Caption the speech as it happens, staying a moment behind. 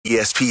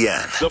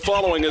ESPN. The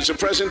following is a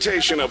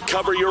presentation of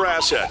Cover Your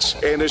Assets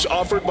and is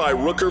offered by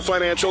Rooker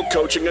Financial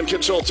Coaching and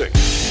Consulting.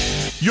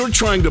 You're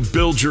trying to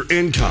build your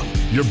income,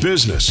 your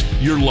business,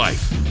 your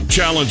life.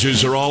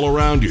 Challenges are all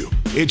around you.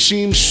 It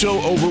seems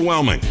so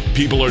overwhelming.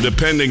 People are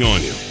depending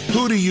on you.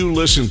 Who do you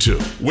listen to?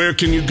 Where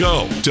can you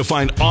go to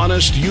find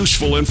honest,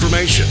 useful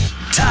information?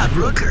 Todd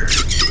Rooker.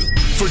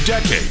 For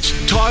decades,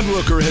 Todd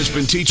Rooker has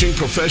been teaching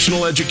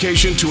professional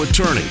education to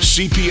attorneys,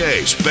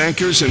 CPAs,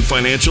 bankers, and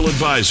financial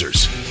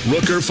advisors.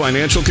 Rooker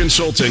Financial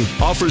Consulting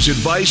offers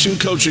advice and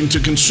coaching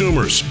to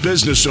consumers,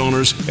 business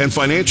owners, and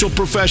financial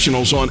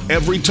professionals on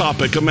every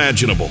topic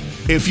imaginable.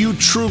 If you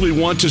truly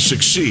want to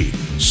succeed,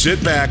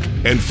 sit back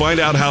and find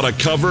out how to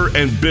cover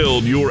and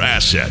build your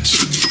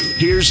assets.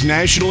 Here's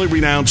nationally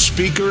renowned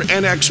speaker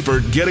and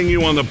expert getting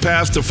you on the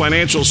path to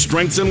financial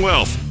strength and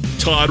wealth,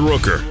 Todd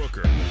Rooker.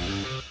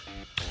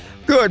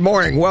 Good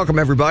morning. Welcome,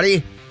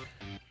 everybody.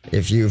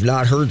 If you've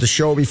not heard the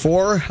show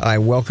before, I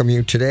welcome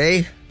you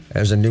today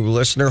as a new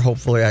listener.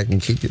 Hopefully, I can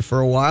keep you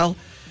for a while.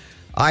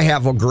 I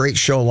have a great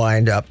show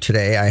lined up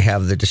today. I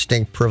have the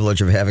distinct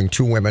privilege of having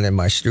two women in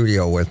my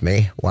studio with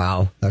me.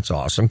 Wow, that's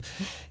awesome.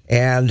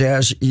 And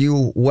as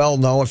you well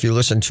know, if you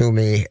listen to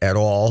me at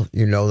all,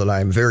 you know that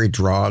I'm very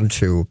drawn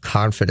to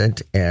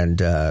confident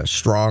and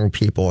strong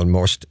people, and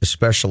most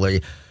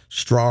especially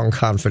strong,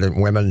 confident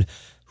women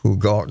who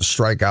go out and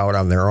strike out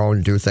on their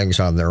own, do things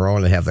on their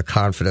own, and have the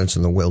confidence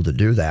and the will to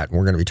do that. And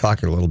we're going to be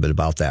talking a little bit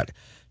about that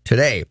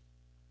today.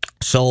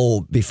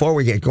 So before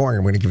we get going,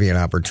 I'm going to give you an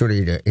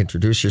opportunity to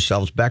introduce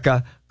yourselves.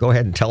 Becca, go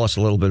ahead and tell us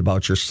a little bit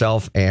about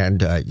yourself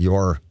and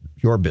your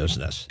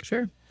business.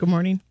 Sure. Good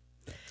morning.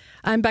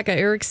 I'm Becca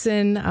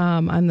Erickson.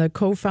 I'm the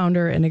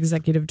co-founder and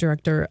executive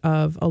director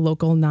of a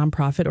local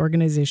nonprofit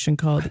organization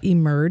called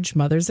Emerge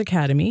Mothers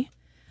Academy.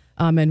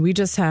 And we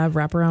just have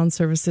wraparound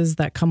services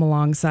that come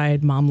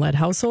alongside mom-led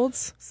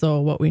households, so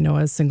what we know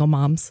as single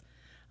moms,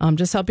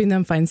 just helping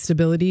them find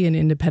stability and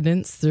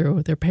independence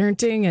through their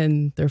parenting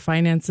and their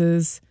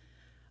finances,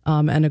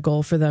 and a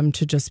goal for them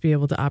to just be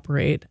able to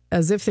operate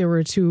as if they were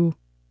a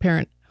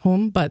two-parent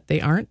home, but they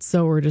aren't,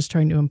 so we're just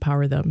trying to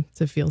empower them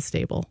to feel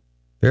stable.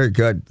 Very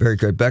good, very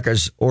good.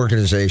 Becca's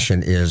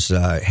organization has,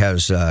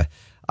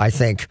 I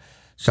think,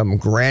 some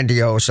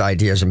grandiose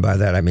ideas, and by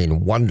that I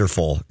mean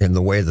wonderful in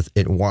the way that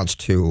it wants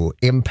to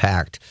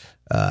impact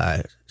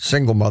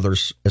single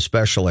mothers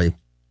especially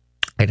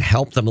and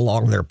help them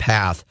along their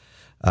path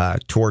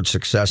towards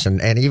success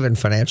and even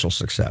financial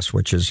success,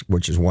 which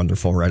is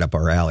wonderful, right up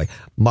our alley.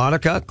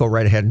 Monica, go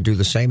right ahead and do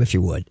the same if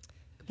you would.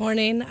 Good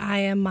morning. I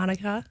am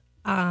Monica.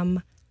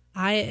 I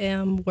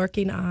am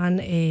working on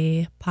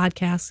a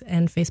podcast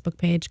and Facebook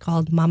page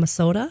called Mama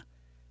Soda,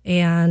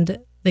 and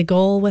the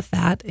goal with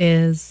that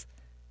is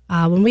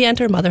when we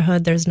enter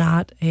motherhood, there's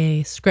not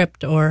a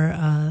script or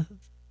a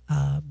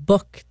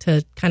book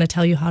to kind of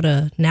tell you how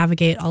to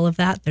navigate all of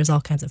that. There's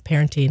all kinds of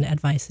parenting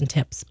advice and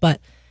tips.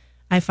 But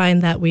I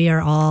find that we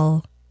are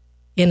all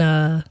in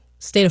a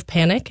state of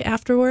panic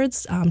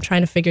afterwards,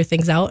 trying to figure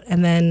things out.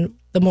 And then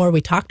the more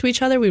we talk to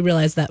each other, we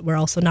realize that we're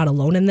also not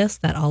alone in this,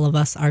 that all of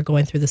us are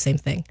going through the same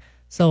thing.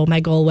 So my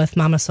goal with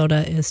Mama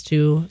Soda is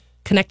to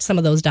connect some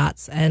of those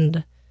dots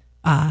and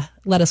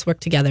let us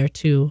work together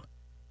to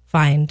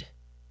find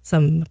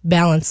some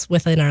balance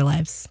within our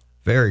lives.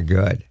 Very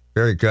good.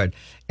 Very good.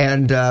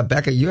 And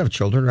Becca, you have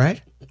children,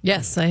 right?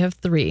 Yes, I have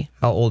 3.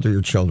 How old are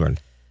your children?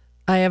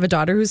 I have a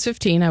daughter who's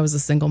 15. I was a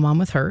single mom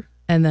with her.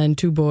 And then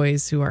 2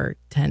 boys who are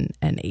 10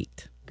 and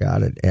 8.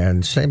 Got it.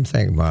 And same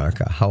thing,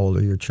 Monica. How old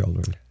are your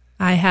children?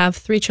 I have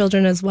 3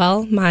 children as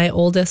well. My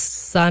oldest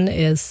son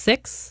is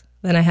 6.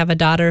 Then I have a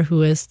daughter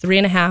who is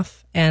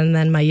 3.5. And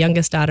then my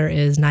youngest daughter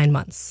is 9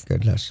 months.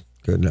 Goodness.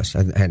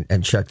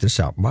 And check this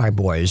out. My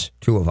boys,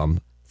 2 of them,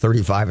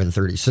 35 and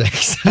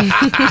 36.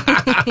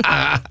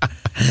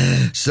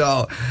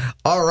 So,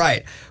 all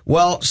right.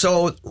 Well,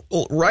 so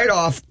right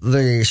off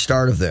the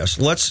start of this,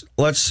 let's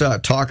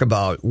talk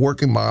about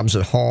working moms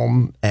at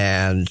home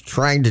and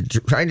trying to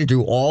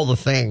do all the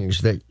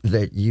things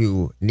that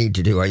you need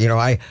to do. You know,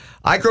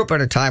 I grew up in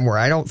a time where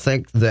I don't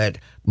think that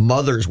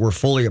mothers were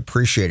fully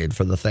appreciated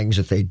for the things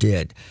that they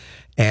did,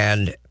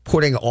 and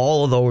putting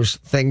all of those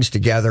things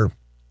together,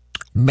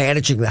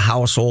 managing the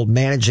household,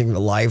 managing the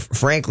life,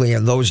 frankly,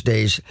 in those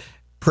days,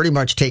 pretty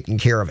much taking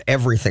care of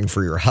everything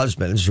for your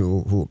husbands,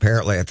 who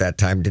apparently at that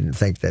time didn't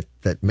think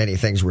that many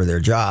things were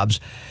their jobs,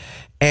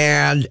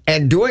 and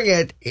doing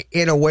it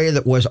in a way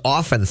that was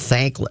often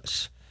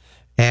thankless.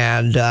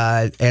 And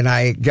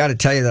I got to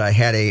tell you that I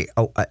had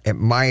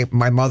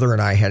my mother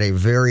and I had a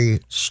very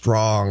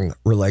strong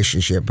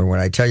relationship. And when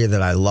I tell you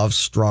that I love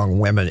strong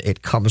women,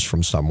 it comes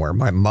from somewhere.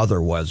 My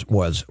mother was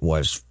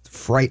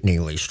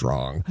frighteningly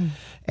strong.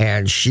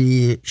 And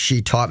she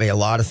taught me a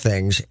lot of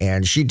things,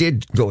 and she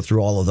did go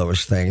through all of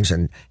those things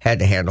and had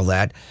to handle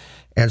that.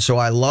 And so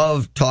I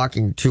love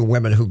talking to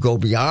women who go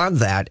beyond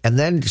that and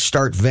then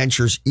start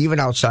ventures even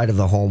outside of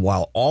the home.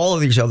 While all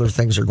of these other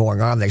things are going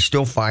on, they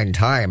still find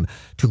time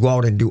to go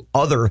out and do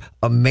other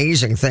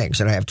amazing things.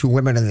 And I have 2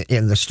 women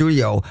in the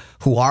studio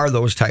who are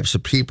those types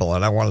of people,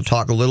 and I want to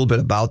talk a little bit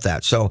about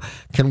that. So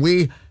can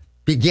we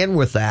begin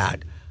with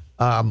that.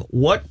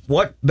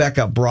 What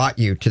Becca brought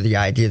you to the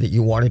idea that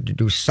you wanted to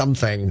do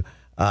something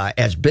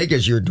as big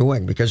as you're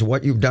doing, because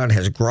what you've done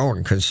has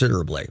grown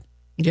considerably.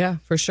 Yeah,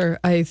 for sure.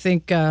 I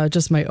think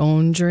just my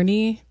own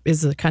journey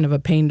is a kind of a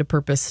pain to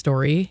purpose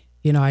story.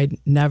 You know,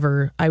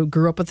 I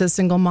grew up with a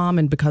single mom,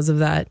 and because of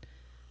that,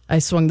 I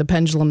swung the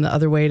pendulum the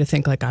other way to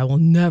think like I will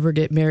never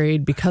get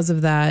married because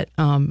of that.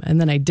 And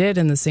then I did,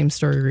 and the same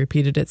story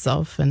repeated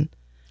itself. And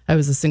I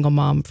was a single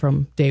mom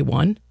from day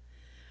one.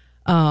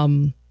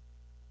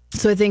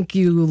 So I think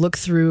you look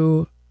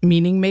through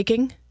meaning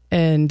making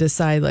and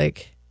decide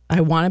like,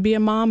 I want to be a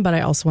mom, but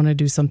I also want to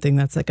do something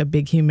that's like a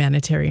big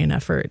humanitarian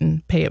effort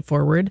and pay it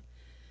forward.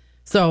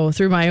 So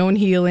through my own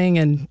healing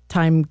and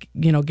time,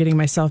 getting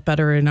myself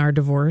better in our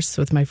divorce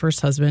with my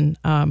first husband,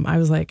 I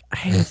was like,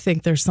 I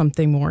think there's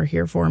something more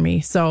here for me.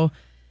 So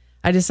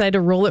I decided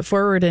to roll it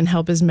forward and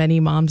help as many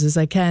moms as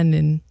I can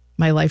in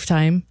my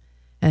lifetime.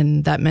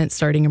 And that meant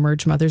starting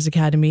Emerge Mothers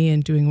Academy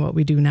and doing what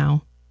we do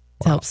now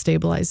to help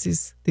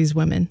stabilize these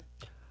women.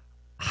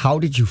 How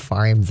did you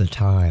find the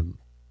time?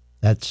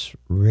 That's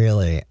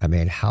really,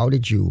 how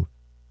did you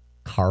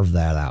carve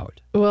that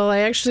out? Well, I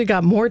actually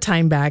got more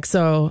time back.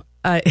 So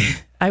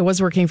I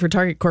was working for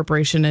Target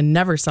Corporation and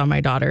never saw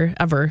my daughter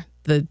ever.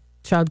 The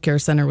child care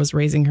center was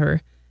raising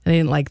her. I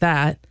didn't like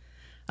that.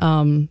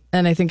 And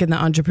I think in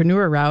the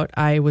entrepreneur route,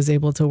 I was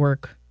able to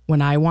work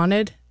when I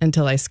wanted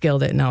until I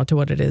scaled it now to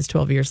what it is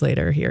 12 years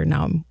later here.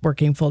 Now I'm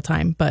working full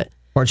time. But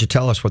why don't you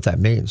tell us what that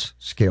means,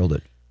 scaled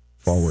it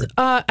forward?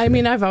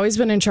 I've always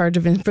been in charge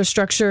of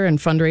infrastructure and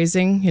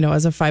fundraising.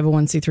 As a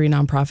 501c3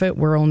 nonprofit,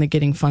 we're only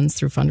getting funds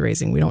through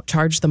fundraising. We don't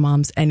charge the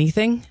moms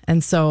anything.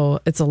 And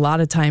so it's a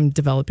lot of time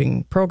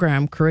developing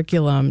program,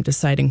 curriculum,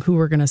 deciding who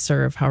we're going to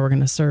serve, how we're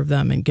going to serve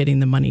them, and getting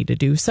the money to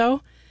do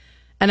so.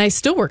 And I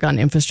still work on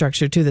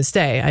infrastructure to this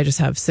day. I just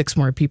have 6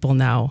 more people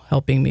now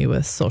helping me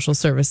with social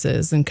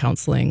services and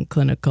counseling,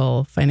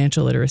 clinical,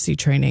 financial literacy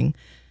training.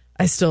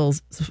 I still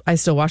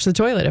wash the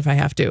toilet if I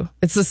have to.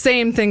 It's the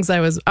same things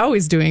I was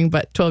always doing,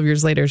 but 12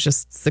 years later, it's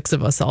just 6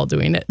 of us all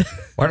doing it.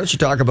 Why don't you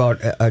talk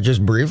about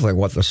just briefly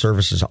what the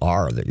services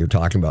are that you're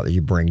talking about that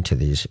you bring to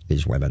these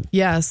women?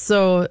 Yeah,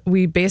 so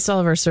we base all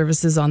of our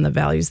services on the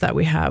values that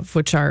we have,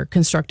 which are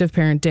constructive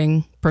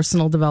parenting,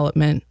 personal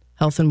development,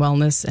 health and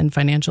wellness, and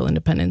financial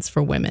independence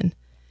for women.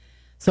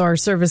 So our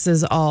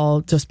services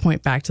all just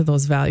point back to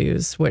those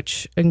values,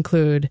 which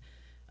include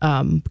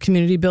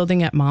community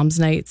building at moms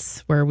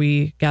nights, where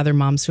we gather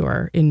moms who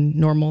are in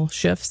normal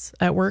shifts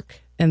at work.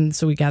 And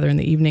so we gather in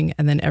the evening.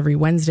 And then every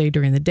Wednesday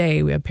during the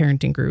day, we have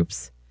parenting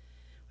groups.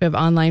 We have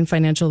online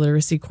financial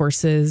literacy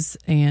courses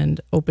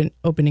and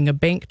opening a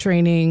bank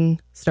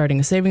training, starting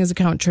a savings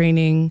account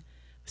training,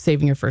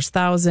 saving your first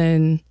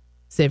 $1,000,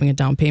 saving a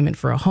down payment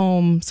for a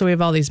home. So we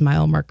have all these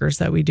mile markers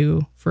that we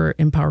do for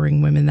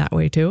empowering women that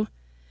way too.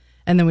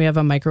 And then we have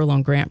a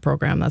microloan grant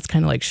program that's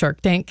kind of like Shark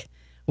Tank,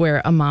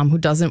 where a mom who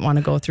doesn't want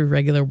to go through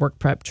regular work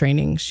prep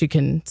training, she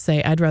can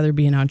say, I'd rather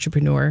be an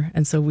entrepreneur.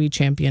 And so we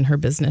champion her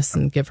business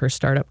and give her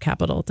startup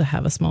capital to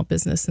have a small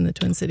business in the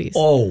Twin Cities.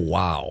 Oh,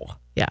 wow.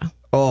 Yeah.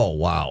 Oh,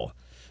 wow.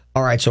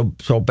 All right. So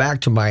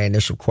back to my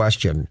initial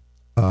question.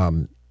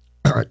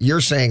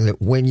 You're saying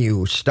that when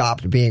you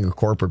stopped being a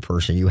corporate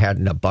person, you had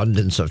an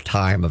abundance of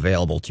time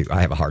available to you.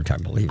 I have a hard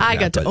time believing I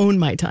that. got to own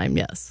my time,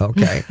 yes.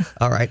 Okay.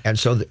 All right. And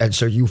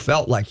so you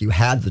felt like you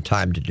had the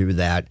time to do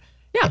that.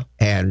 Yeah.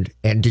 And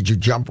did you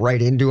jump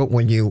right into it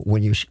when you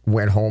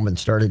went home and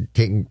started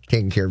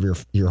taking care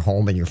of your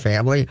home and your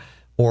family,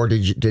 or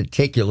did it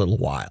take you a little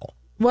while?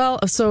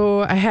 Well,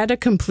 so I had to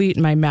complete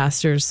my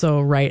master's.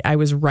 So I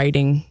was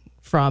writing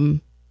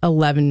from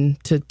 11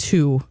 to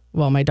 2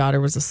 while my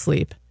daughter was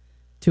asleep,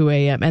 2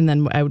 a.m. And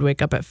then I would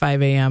wake up at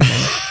 5 a.m.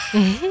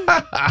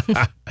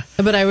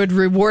 But I would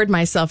reward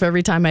myself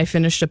every time I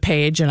finished a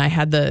page and I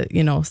had the,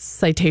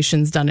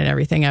 citations done and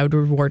everything. I would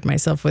reward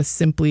myself with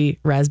Simply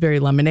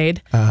Raspberry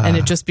Lemonade. And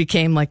it just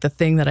became like the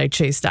thing that I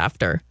chased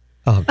after.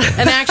 Okay.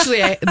 And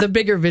actually, the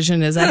bigger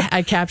vision is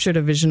I captured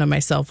a vision of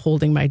myself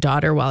holding my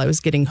daughter while I was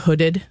getting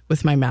hooded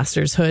with my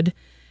master's hood.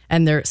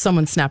 And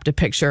someone snapped a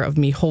picture of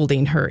me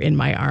holding her in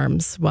my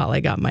arms while I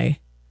got my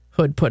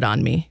hood put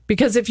on me.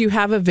 Because if you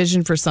have a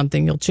vision for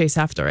something, you'll chase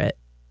after it.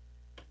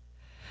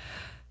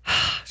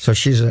 So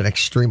she's an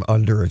extreme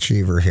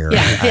underachiever here.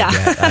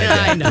 Yeah,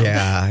 I know.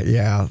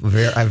 Yeah.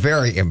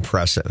 Very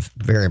impressive.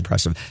 Very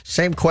impressive.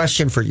 Same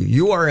question for you.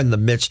 You are in the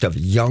midst of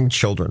young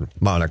children,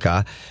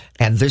 Monica,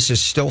 and this is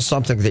still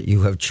something that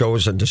you have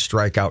chosen to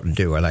strike out and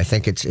do. And I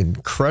think it's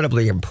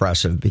incredibly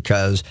impressive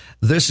because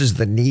this is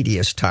the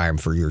neediest time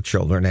for your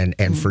children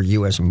and for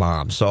you as a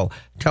mom. So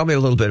tell me a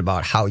little bit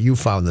about how you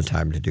found the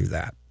time to do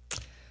that.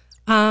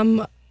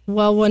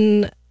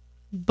 Well,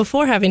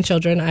 before having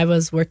children, I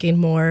was working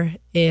more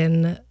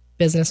in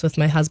business with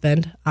my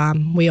husband.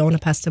 We own a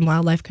pest and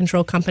wildlife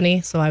control company,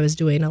 so I was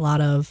doing a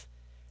lot of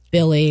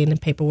billing and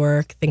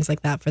paperwork, things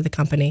like that for the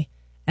company.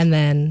 And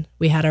then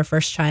we had our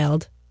first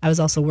child. I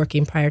was also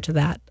working prior to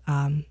that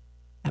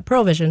at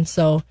Provision.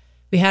 So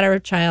we had our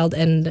child,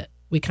 and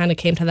we kind of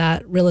came to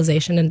that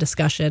realization and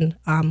discussion,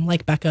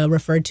 like Becca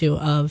referred to,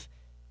 of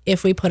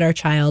if we put our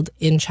child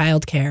in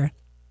childcare,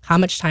 how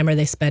much time are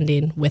they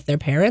spending with their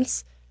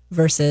parents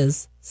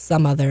versus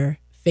some other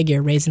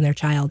figure raising their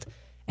child?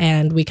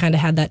 And we kind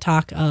of had that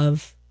talk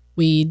of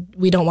we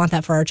don't want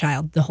that for our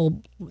child.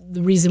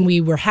 The reason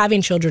we were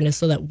having children is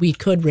so that we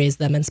could raise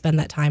them and spend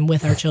that time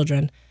with our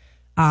children.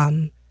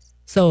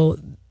 So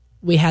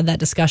we had that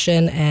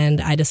discussion, and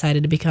I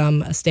decided to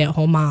become a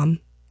stay-at-home mom.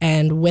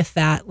 And with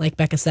that, like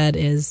Becca said,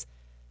 is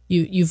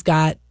you've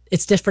got,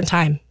 it's different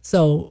time.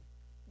 So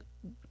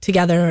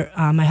together,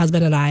 my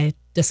husband and I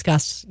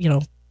discussed,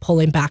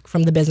 pulling back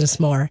from the business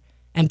more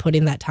and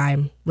putting that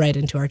time right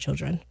into our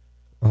children.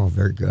 Oh,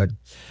 very good.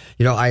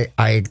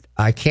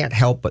 I can't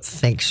help but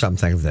think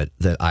something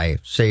that I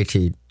say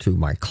to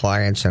my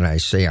clients and I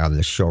say on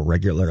this show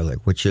regularly,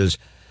 which is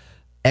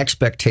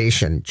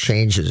expectation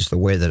changes the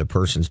way that a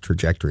person's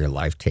trajectory in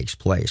life takes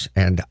place.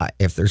 And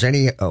if there's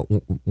any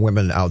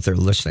women out there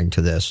listening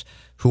to this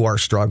who are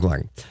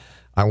struggling,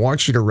 I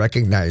want you to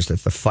recognize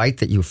that the fight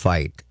that you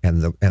fight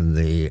and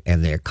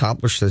the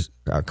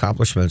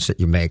accomplishments that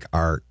you make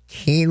are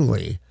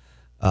keenly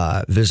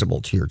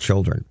visible to your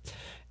children.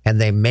 And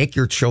they make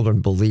your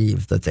children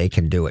believe that they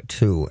can do it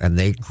too. And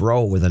they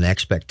grow with an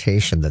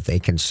expectation that they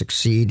can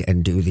succeed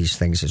and do these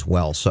things as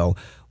well. So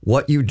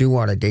what you do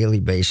on a daily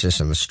basis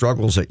and the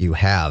struggles that you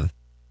have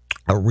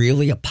are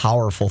really a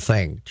powerful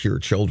thing to your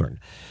children.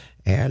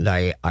 And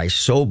I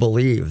so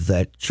believe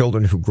that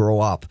children who grow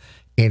up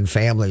in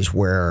families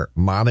where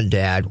mom and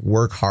dad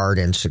work hard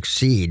and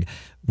succeed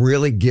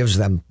really gives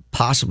them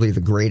possibly the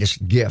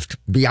greatest gift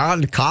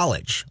beyond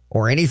college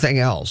or anything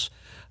else,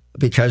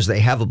 because they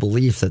have a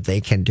belief that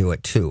they can do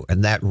it too.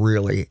 And that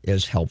really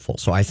is helpful.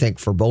 So I think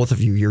for both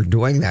of you, you're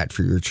doing that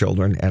for your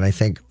children. And I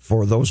think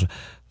for those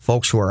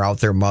folks who are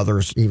out there,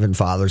 mothers, even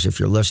fathers, if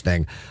you're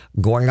listening,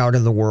 going out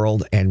in the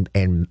world and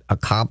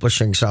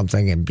accomplishing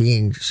something and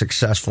being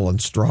successful and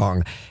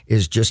strong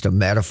is just a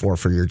metaphor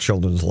for your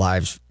children's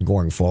lives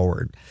going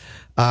forward.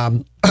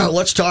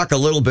 Let's talk a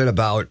little bit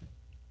about,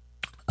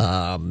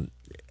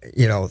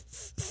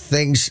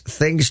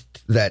 things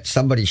that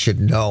somebody should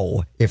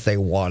know if they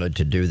wanted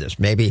to do this.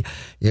 Maybe,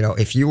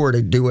 if you were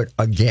to do it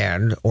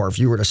again, or if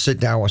you were to sit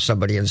down with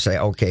somebody and say,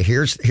 okay,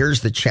 here's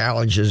the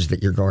challenges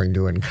that you're going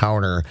to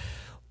encounter,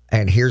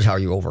 and here's how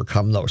you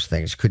overcome those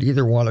things. Could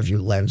either one of you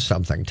lend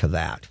something to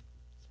that?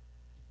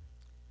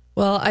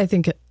 Well, I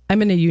think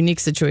I'm in a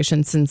unique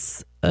situation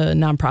since a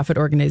nonprofit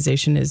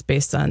organization is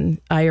based on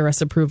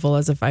IRS approval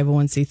as a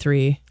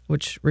 501c3,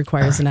 which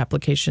requires an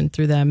application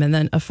through them, and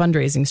then a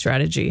fundraising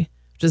strategy,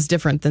 which is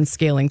different than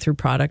scaling through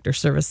product or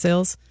service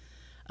sales.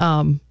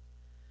 You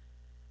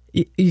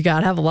got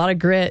to have a lot of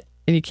grit,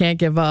 and you can't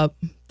give up.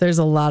 There's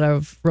a lot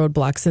of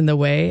roadblocks in the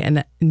way,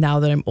 and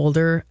now that I'm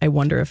older, I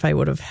wonder if I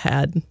would have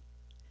had...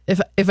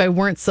 If I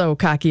weren't so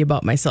cocky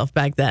about myself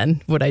back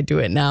then, would I do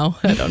it now?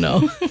 I don't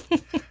know.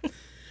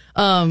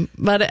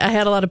 But I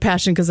had a lot of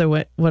passion because of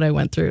what I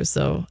went through.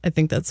 So I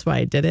think that's why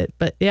I did it.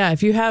 But yeah,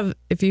 if you have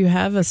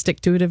a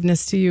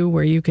stick-to-itiveness to you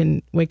where you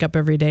can wake up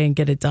every day and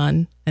get it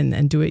done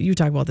and do it. You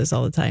talk about this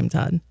all the time,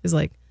 Todd. It's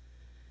like,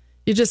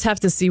 you just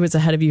have to see what's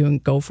ahead of you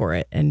and go for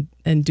it and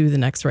do the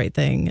next right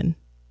thing and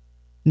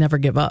never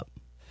give up.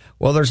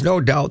 Well, there's no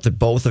doubt that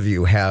both of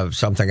you have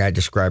something I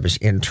describe as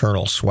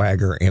internal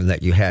swagger, in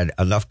that you had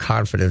enough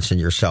confidence in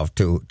yourself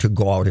to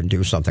go out and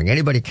do something.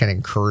 Anybody can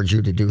encourage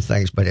you to do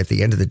things, but at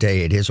the end of the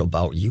day, it is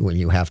about you, and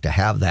you have to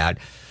have that.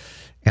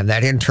 And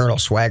that internal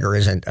swagger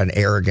isn't an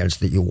arrogance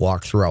that you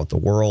walk throughout the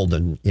world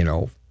and,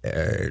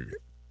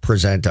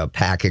 present a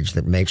package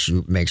that makes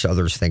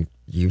others think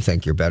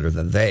you're better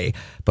than they.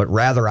 But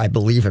rather, I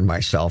believe in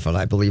myself, and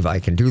I believe I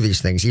can do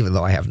these things, even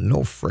though I have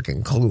no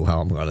freaking clue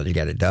how I'm going to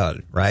get it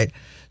done, right?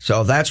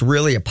 So that's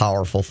really a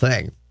powerful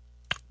thing.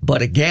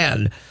 But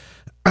again,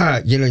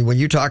 when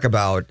you talk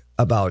about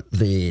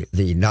the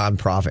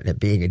nonprofit and it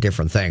being a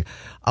different thing,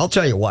 I'll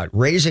tell you what,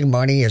 raising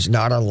money is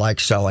not unlike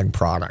selling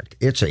product.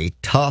 It's a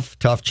tough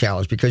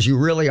challenge, because you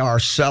really are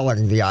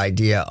selling the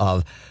idea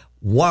of,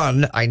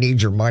 one, I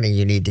need your money,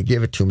 you need to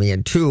give it to me,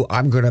 and two,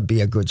 I'm going to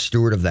be a good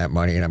steward of that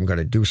money, and I'm going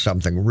to do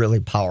something really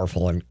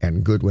powerful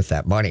and good with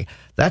that money.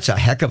 That's a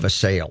heck of a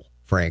sale,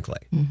 frankly.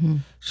 Mm-hmm.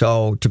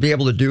 So to be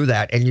able to do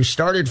that, and you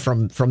started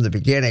from the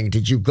beginning,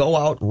 did you go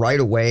out right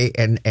away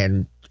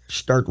and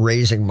start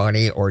raising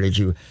money, or did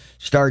you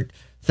start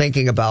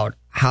thinking about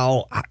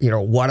how,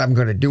 what I'm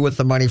going to do with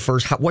the money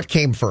first? What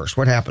came first?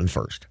 What happened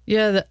first?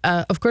 Yeah,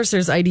 of course,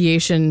 there's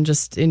ideation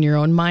just in your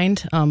own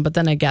mind. But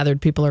then I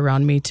gathered people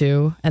around me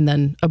too, and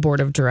then a board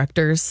of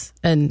directors.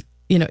 And,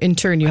 in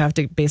turn, you have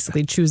to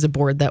basically choose a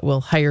board that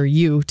will hire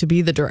you to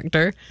be the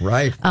director.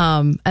 Right.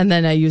 And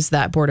then I used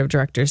that board of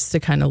directors to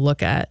kind of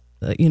look at,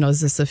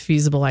 is this a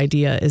feasible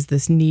idea? Is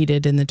this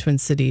needed in the Twin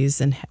Cities?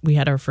 And we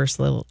had our first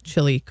little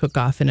chili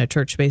cook-off in a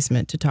church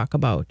basement to talk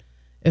about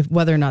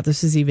whether or not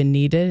this is even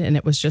needed, and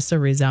it was just a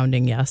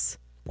resounding yes.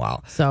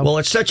 Wow. Well,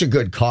 it's such a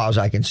good cause.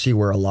 I can see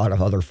where a lot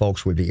of other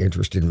folks would be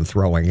interested in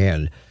throwing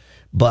in.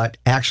 but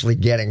actually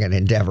getting an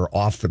endeavor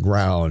off the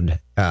ground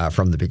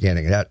from the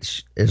beginning,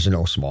 that is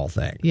no small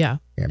thing. Yeah.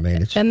 I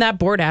mean, and that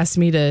board asked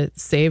me to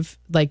save,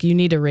 like, you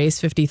need to raise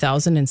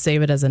 $50,000 and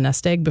save it as a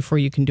nest egg before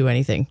you can do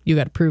anything. You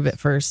got to prove it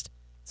first.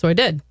 So I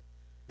did.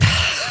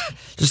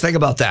 Just think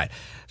about that.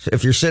 So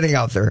if you're sitting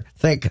out there,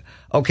 think,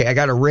 okay, I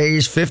got to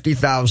raise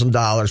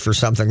 $50,000 for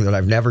something that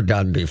I've never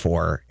done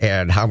before,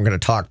 and how I'm going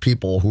to talk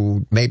people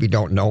who maybe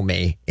don't know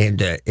me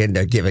into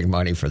giving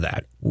money for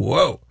that.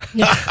 Whoa.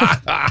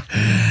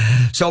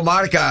 So,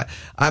 Monica,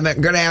 I'm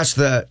going to ask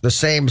the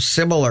same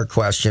similar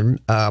question.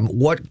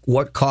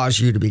 What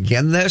caused you to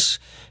begin this?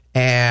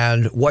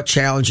 And what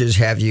challenges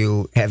have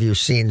you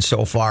seen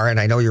so far? And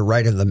I know you're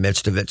right in the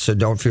midst of it, so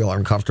don't feel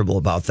uncomfortable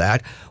about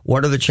that.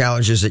 What are the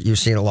challenges that you've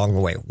seen along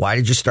the way? Why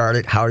did you start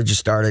it? How did you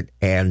start it?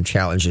 And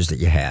challenges that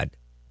you had?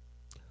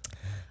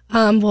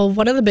 Well,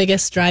 one of the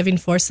biggest driving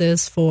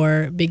forces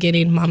for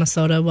beginning Mama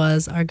Soda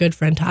was our good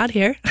friend Todd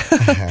here.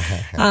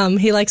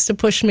 He likes to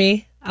push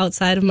me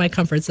outside of my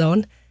comfort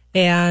zone.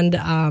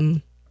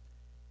 And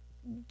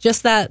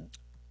just that,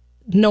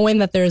 knowing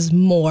that there's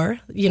more,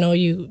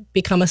 you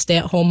become a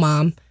stay-at-home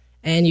mom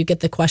and you get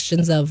the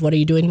questions of what are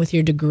you doing with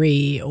your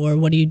degree, or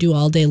what do you do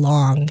all day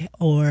long,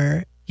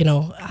 or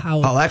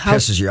how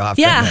pisses you off.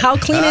 Yeah, how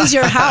clean is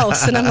your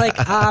house? And I'm like,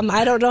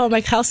 I don't know,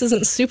 my house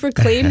isn't super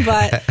clean,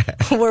 but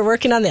we're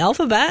working on the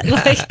alphabet.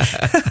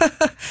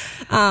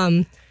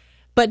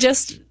 But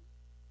just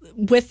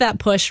with that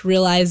push,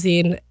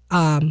 realizing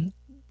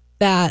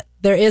that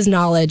there is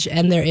knowledge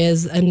and there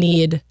is a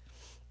need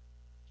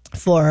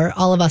for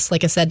all of us,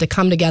 like I said, to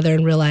come together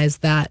and realize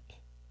that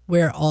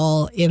we're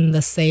all in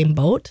the same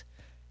boat.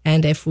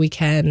 And if we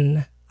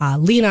can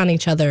lean on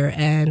each other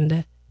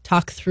and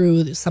talk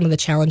through some of the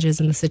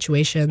challenges and the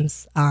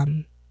situations,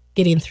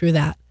 getting through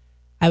that,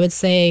 I would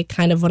say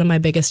kind of one of my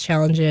biggest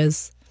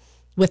challenges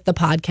with the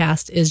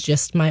podcast is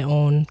just my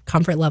own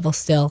comfort level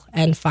still,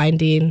 and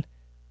finding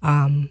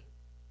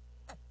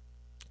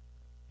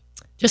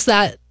just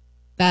that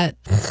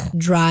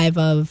drive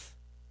of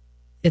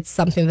it's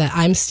something that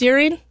I'm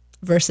steering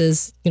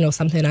versus,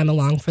 something I'm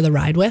along for the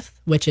ride with,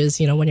 which is,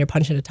 when you're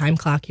punching a time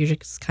clock, you're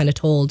just kind of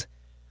told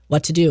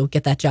what to do,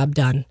 get that job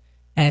done.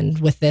 And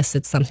with this,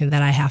 it's something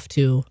that I have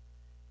to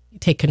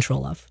take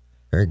control of.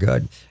 Very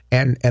good.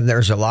 And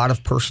there's a lot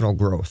of personal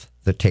growth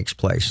that takes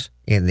place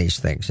in these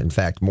things. In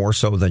fact, more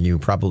so than you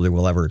probably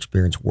will ever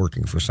experience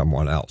working for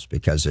someone else,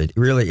 because it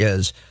really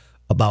is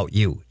about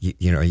you.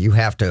 You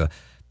have to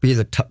be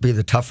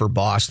the tougher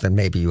boss than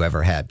maybe you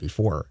ever had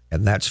before.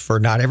 And that's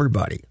for not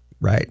everybody.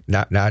 Right?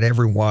 Not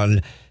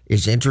everyone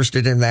is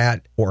interested in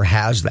that or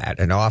has that.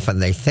 And often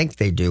they think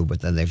they do,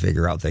 but then they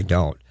figure out they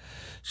don't.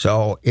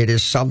 So it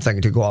is something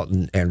to go out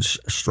and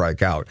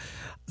strike out.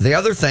 The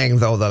other thing,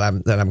 though, that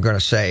I'm going to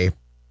say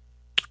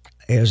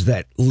is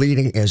that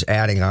leading is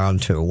adding on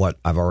to what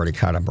I've already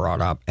kind of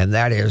brought up. And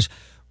that is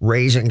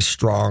raising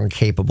strong,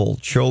 capable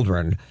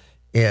children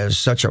is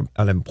such an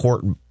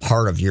important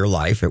part of your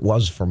life. It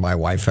was for my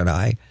wife and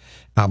I.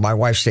 My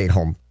wife stayed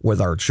home with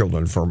our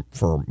children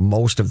for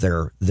most of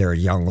their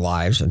young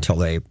lives until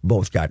they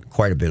both got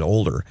quite a bit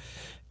older.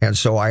 And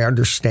so I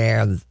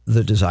understand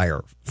the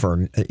desire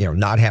for,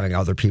 not having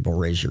other people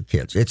raise your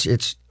kids.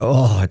 It's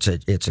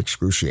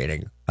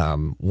excruciating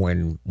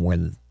when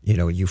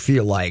you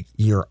feel like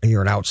you're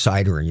an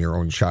outsider in your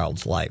own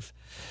child's life.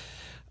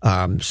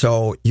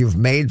 So you've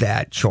made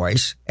that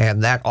choice,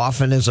 and that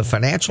often is a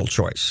financial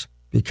choice,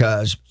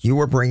 because you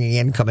were bringing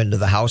income into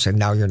the house and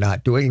now you're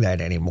not doing that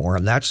anymore.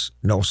 And that's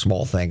no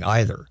small thing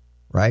either,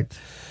 right?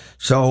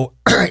 So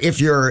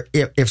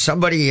if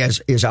somebody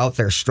is out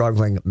there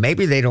struggling,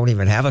 maybe they don't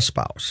even have a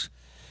spouse,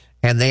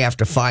 and they have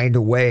to find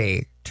a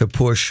way to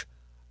push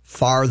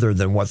farther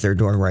than what they're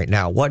doing right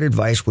now, what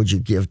advice would you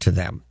give to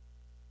them?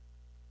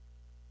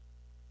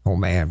 Oh,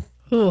 man.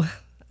 Ooh.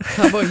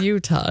 How about you,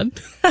 Todd?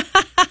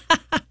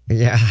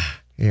 Yeah.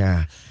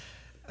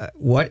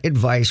 What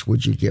advice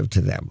would you give to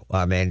them?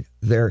 I mean,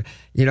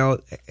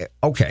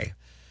 okay.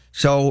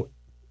 So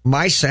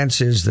my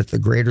sense is that the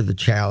greater the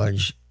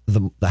challenge,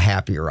 the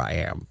happier I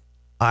am.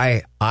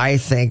 I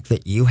think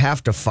that you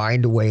have to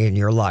find a way in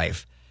your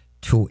life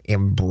to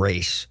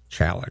embrace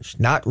challenge,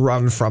 not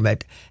run from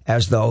it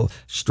as though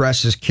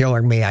stress is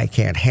killing me, I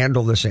can't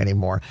handle this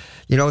anymore.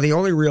 The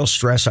only real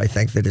stress I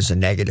think that is a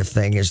negative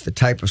thing is the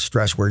type of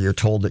stress where you're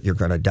told that you're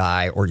going to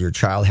die, or your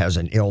child has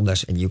an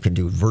illness and you can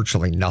do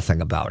virtually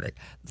nothing about it.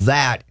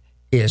 That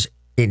is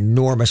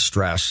enormous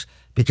stress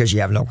because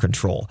you have no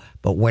control.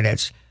 But when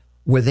it's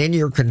within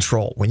your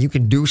control, when you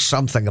can do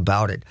something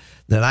about it,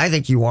 then I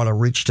think you want to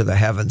reach to the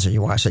heavens and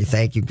you want to say,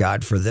 thank you,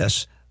 God, for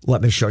this.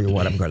 Let me show you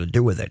what I'm going to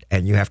do with it.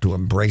 And you have to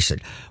embrace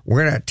it.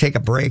 We're going to take a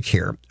break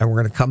here, and we're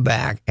going to come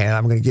back, and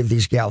I'm going to give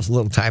these gals a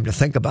little time to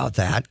think about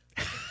that.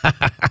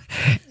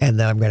 And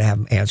then I'm going to have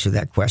them answer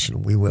that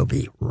question. We will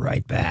be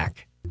right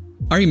back.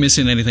 Are you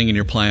missing anything in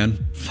your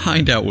plan?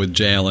 Find out with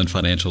JLN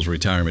Financial's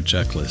retirement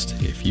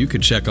checklist. If you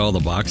could check all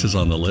the boxes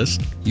on the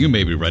list, you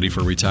may be ready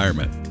for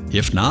retirement.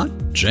 If not,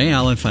 J.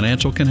 Allen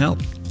Financial can help.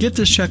 Get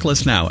this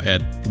checklist now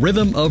at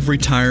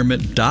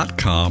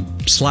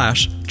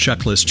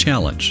rhythmofretirement.com/checklist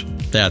challenge.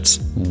 That's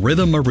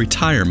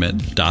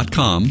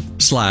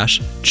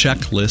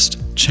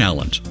rhythmofretirement.com/checklist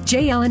challenge.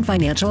 J. Allen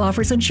Financial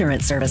offers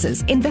insurance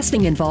services.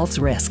 Investing involves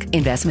risk.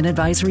 Investment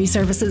advisory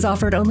services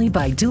offered only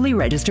by duly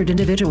registered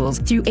individuals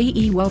through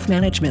AE Wealth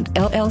Management,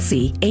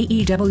 LLC,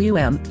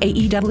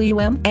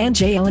 AEWM, and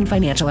J. Allen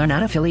Financial are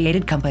not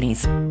affiliated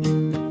companies.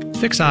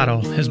 Fix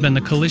Auto has been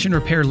the collision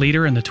repair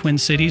leader in the Twin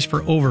Cities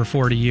for over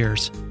 40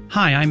 years.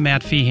 Hi, I'm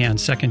Matt Feehan,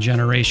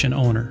 second-generation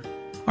owner.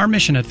 Our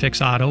mission at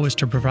Fix Auto is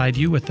to provide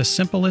you with the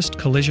simplest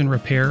collision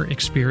repair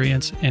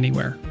experience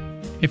anywhere.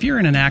 If you're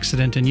in an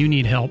accident and you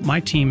need help, my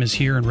team is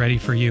here and ready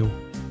for you.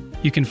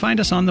 You can find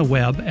us on the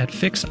web at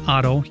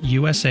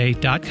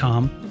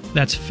fixautousa.com.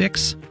 That's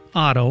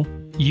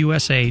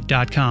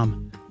fixautousa.com.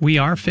 We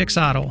are Fix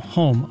Auto,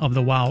 home of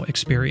the WOW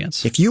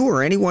experience. If you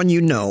or anyone you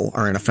know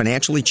are in a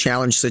financially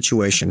challenged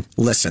situation,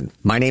 listen.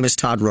 My name is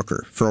Todd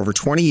Rooker. For over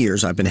 20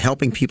 years, I've been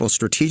helping people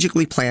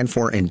strategically plan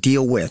for and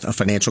deal with a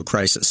financial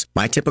crisis.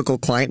 My typical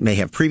client may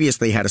have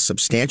previously had a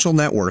substantial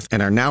net worth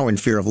and are now in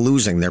fear of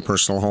losing their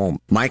personal home.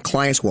 My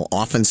clients will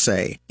often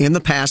say, in the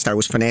past, I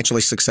was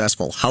financially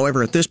successful.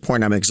 However, at this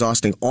point, I'm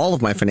exhausting all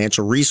of my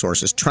financial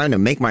resources trying to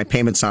make my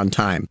payments on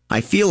time.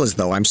 I feel as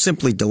though I'm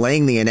simply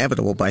delaying the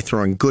inevitable by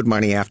throwing good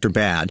money after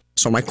bad.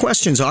 So my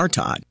questions are,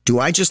 Todd, do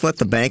I just let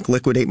the bank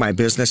liquidate my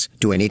business?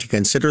 Do I need to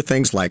consider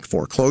things like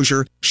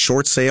foreclosure,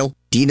 short sale,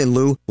 deed in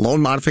lieu,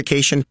 loan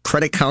modification,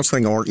 credit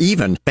counseling, or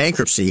even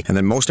bankruptcy? And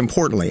then most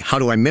importantly, how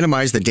do I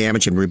minimize the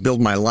damage and rebuild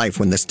my life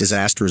when this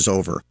disaster is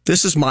over?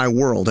 This is my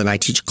world, and I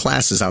teach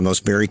classes on those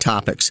very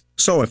topics.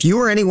 So if you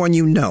or anyone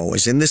you know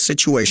is in this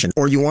situation,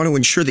 or you want to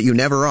ensure that you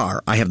never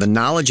are, I have the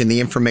knowledge and the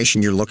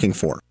information you're looking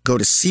for. Go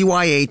to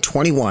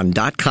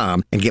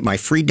CYA21.com and get my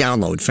free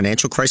download,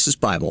 Financial Crisis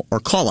Bible, or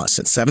call us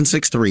at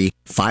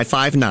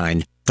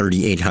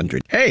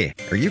 763-559-3800. Hey,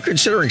 are you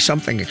considering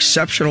something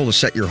exceptional to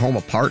set your home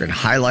apart and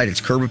highlight its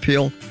curb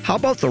appeal? How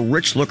about the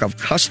rich look of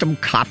custom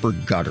copper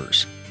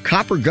gutters?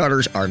 Copper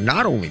gutters are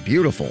not only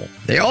beautiful,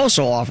 they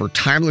also offer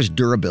timeless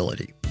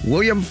durability.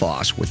 William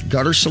Foss with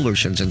Gutter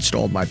Solutions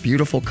installed my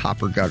beautiful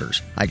copper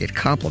gutters. I get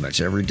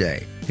compliments every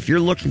day. If you're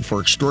looking for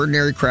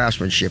extraordinary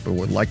craftsmanship and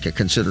would like to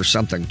consider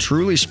something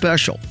truly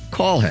special,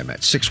 call him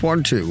at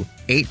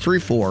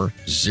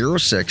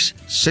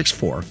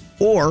 612-834-0664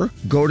 or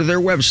go to their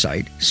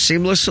website,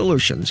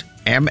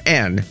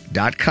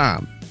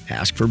 seamlessolutionsmn.com.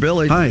 Ask for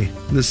Billy. Hi,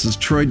 this is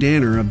Troy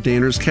Danner of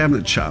Danner's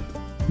Cabinet Shop.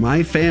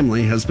 My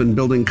family has been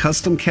building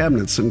custom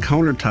cabinets and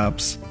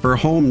countertops for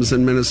homes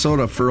in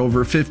Minnesota for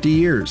over 50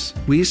 years.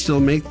 We still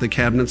make the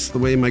cabinets the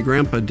way my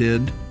grandpa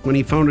did when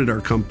he founded our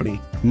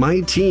company.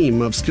 My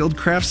team of skilled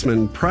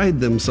craftsmen pride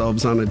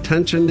themselves on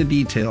attention to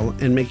detail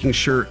and making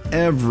sure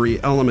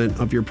every element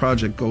of your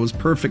project goes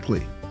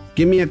perfectly.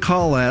 Give me a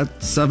call at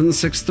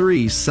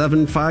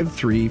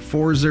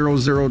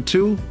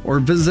 763-753-4002 or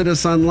visit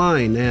us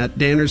online at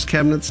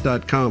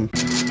dannerscabinets.com.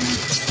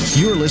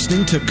 You're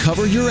listening to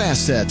Cover Your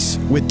Assets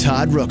with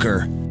Todd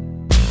Rooker.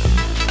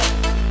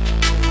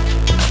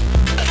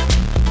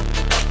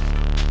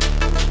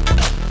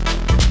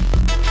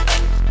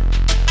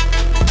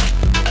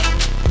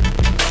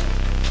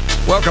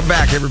 Welcome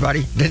back,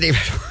 everybody.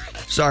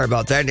 Sorry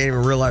about that. Didn't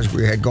even realize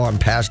we had gone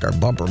past our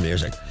bumper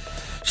music.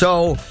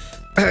 So,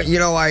 you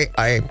know,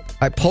 I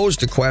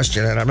posed a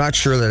question, and I'm not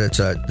sure that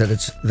it's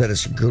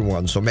a good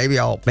one. So maybe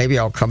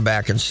I'll come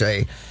back and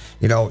say,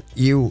 you know,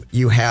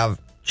 you have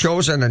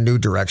chosen a new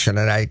direction,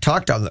 and I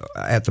talked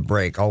at the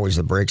break. Always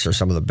the breaks are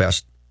some of the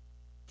best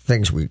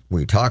things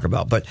we talk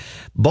about. But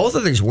both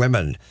of these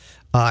women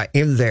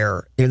in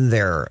their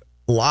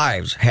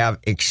lives have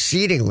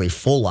exceedingly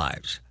full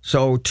lives.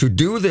 So to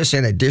do this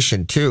in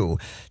addition to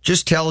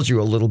just tells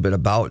you a little bit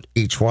about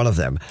each one of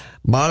them.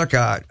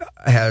 Monica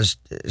has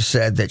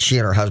said that she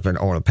and her husband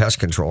own a pest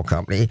control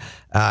company.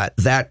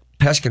 That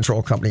pest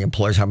control company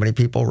employs how many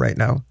people right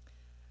now?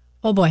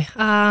 Oh boy.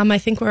 I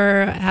think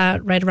we're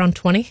at right around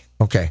 20.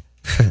 Okay.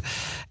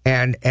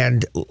 and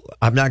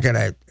I'm not going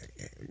to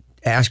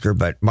ask her,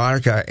 but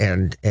Monica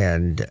and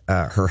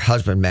her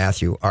husband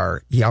Matthew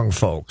are young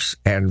folks,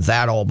 and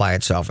that all by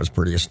itself is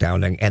pretty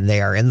astounding. And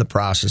they are in the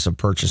process of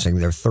purchasing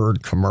their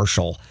third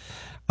commercial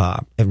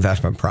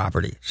investment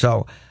property.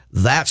 So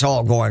that's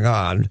all going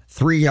on.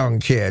 3 young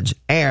kids,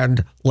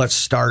 and let's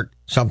start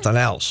something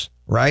else,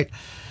 right?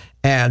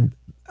 And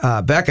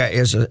Becca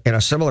is in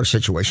a similar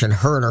situation.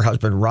 Her and her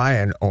husband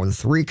Ryan own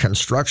 3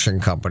 construction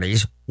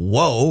companies.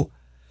 Whoa.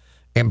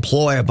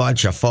 Employ a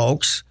bunch of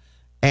folks,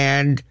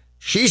 and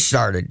she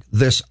started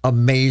this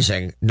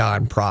amazing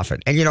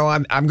nonprofit. And, you know,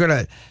 I'm going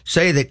to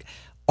say that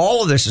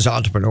all of this is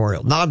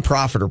entrepreneurial,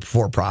 nonprofit or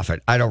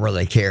for-profit. I don't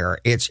really care.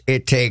 It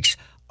takes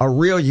a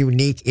real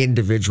unique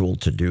individual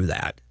to do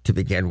that to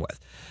begin with.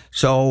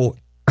 So,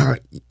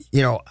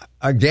 you know,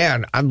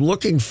 again, I'm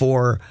looking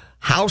for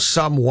how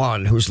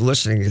someone who's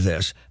listening to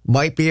this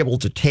might be able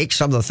to take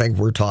some of the things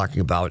we're talking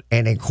about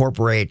and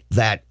incorporate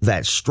that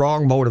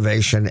strong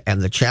motivation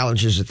and the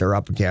challenges that they're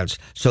up against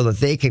so that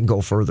they can go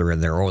further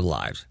in their own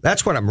lives.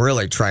 That's what I'm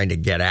really trying to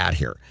get at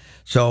here.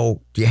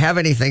 So do you have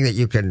anything that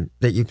you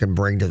can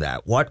bring to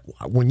that?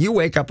 When you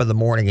wake up in the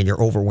morning and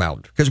you're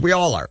overwhelmed, because we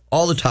all are,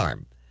 all the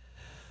time,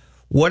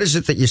 what is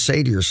it that you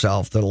say to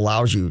yourself that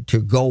allows you to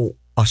go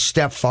a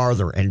step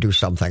farther and do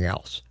something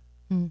else?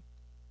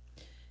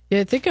 Yeah,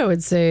 I think I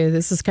would say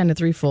this is kind of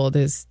threefold: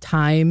 is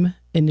time,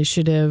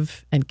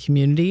 initiative, and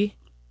community.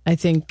 I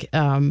think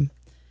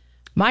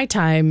my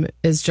time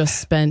is just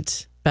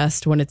spent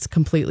best when it's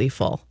completely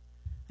full.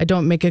 I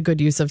don't make a good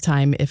use of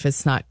time if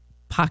it's not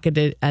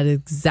pocketed at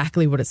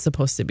exactly what it's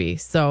supposed to be.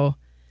 So,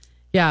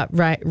 yeah,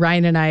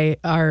 Ryan and I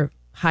are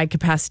high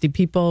capacity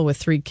people with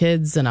 3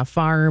 kids and a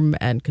farm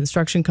and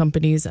construction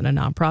companies and a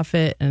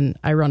nonprofit. And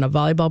I run a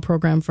volleyball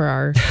program for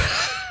our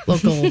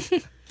local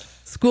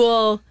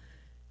school.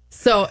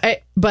 So,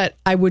 but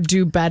I would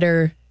do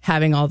better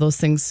having all those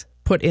things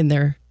put in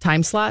their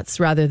time slots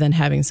rather than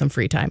having some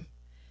free time.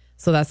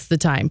 So that's the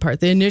time part.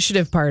 The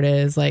initiative part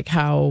is like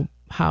how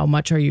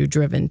much are you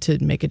driven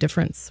to make a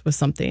difference with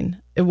something,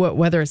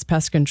 whether it's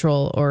pest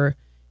control or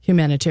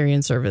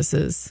humanitarian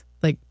services.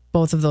 Like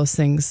both of those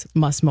things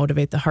must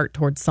motivate the heart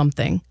towards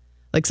something,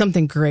 like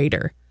something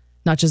greater,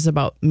 not just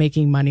about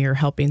making money or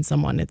helping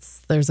someone.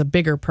 There's a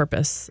bigger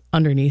purpose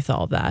underneath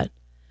all of that.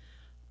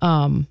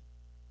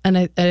 And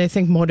I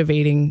think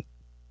motivating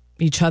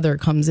each other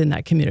comes in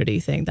that community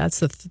thing. That's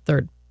the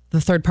third.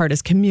 The third part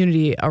is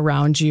community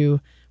around you,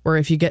 where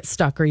if you get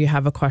stuck or you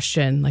have a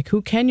question, like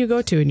who can you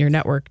go to in your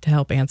network to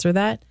help answer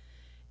that?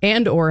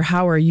 And or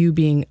how are you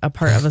being a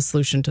part of a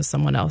solution to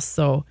someone else?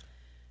 So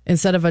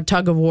instead of a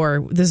tug of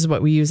war, this is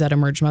what we use at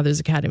Emerge Mothers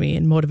Academy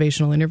in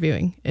motivational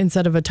interviewing.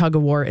 Instead of a tug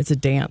of war, it's a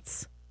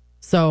dance.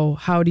 So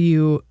how do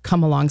you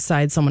come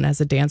alongside someone as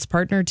a dance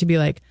partner to be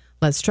like,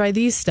 let's try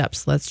these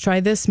steps, let's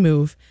try this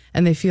move,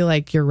 and they feel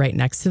like you're right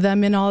next to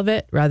them in all of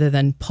it rather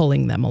than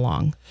pulling them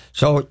along.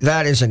 So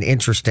that is an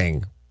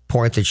interesting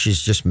point that she's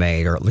just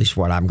made, or at least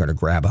what I'm going to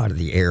grab out of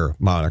the air,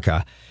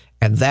 Monica,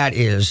 and that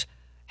is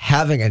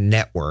having a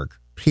network,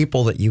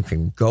 people that you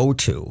can go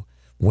to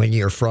when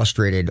you're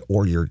frustrated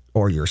or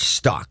you're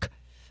stuck.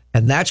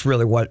 And that's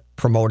really what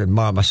promoted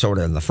Mama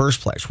Soda in the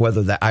first place.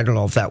 Whether that, I don't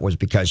know if that was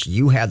because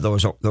you had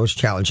those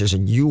challenges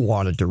and you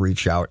wanted to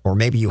reach out, or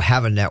maybe you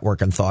have a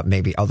network and thought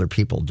maybe other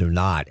people do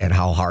not, and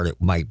how hard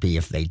it might be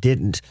if they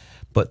didn't.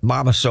 But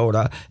Mama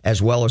Soda,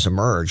 as well as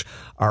Emerge,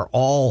 are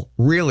all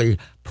really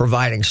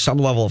providing some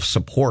level of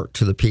support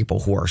to the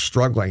people who are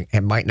struggling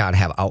and might not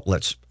have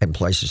outlets and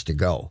places to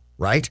go,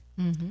 right?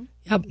 Mm-hmm.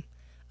 Yep.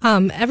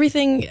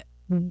 Everything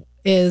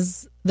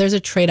is, there's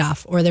a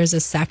trade-off or there's a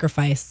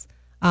sacrifice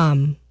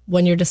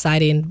when you're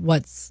deciding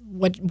what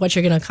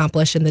you're going to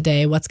accomplish in the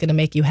day, what's going to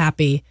make you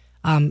happy.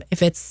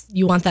 If it's,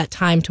 you want that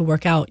time to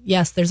work out,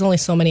 yes, there's only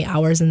so many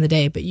hours in the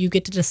day, but you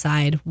get to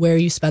decide where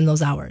you spend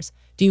those hours.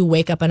 Do you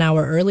wake up an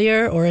hour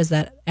earlier, or is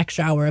that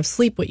extra hour of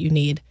sleep what you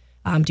need?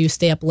 Do you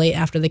stay up late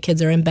after the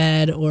kids are in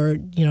bed, or,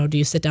 do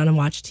you sit down and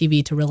watch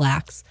TV to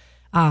relax?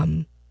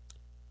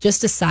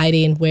 Just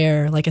deciding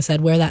where, like I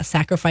said, where that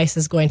sacrifice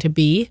is going to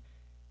be,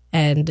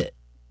 and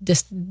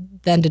just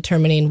then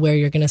determining where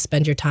you're going to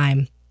spend your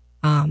time.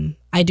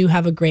 I do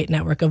have a great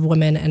network of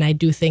women, and I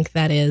do think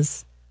that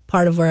is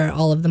part of where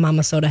all of the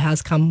Mama Soda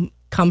has come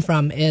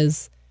from,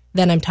 is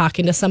then I'm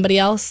talking to somebody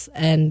else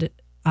and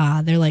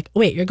they're like,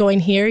 wait, you're going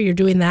here, you're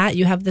doing that,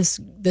 you have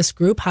this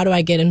group, how do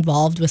I get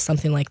involved with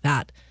something like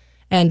that?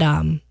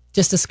 And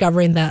just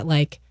discovering that,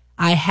 like,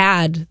 I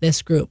had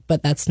this group,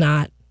 but that's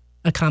not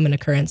a common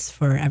occurrence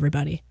for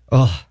everybody.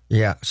 Oh,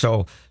 yeah.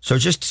 So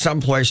just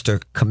someplace to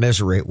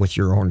commiserate with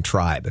your own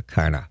tribe,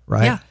 kind of,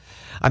 right? Yeah.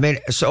 I mean,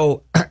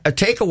 so a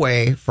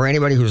takeaway for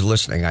anybody who's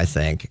listening, I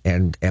think,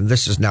 and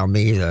this is now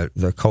me,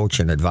 the coach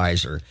and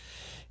advisor,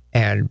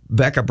 and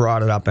Becca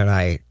brought it up, and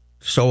I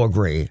so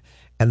agree,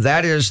 and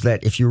that is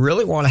that if you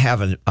really want to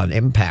have an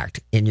impact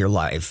in your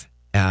life,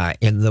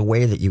 in the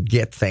way that you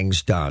get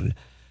things done,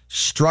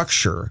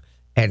 structure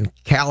and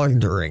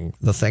calendaring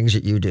the things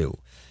that you do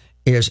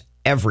is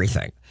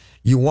everything.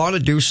 You want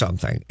to do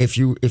something. If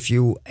you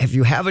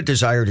have a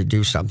desire to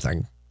do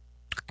something,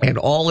 and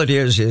all it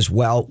is,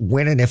 well,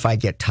 when and if I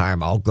get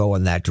time, I'll go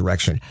in that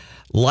direction.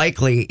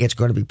 Likely, it's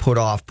going to be put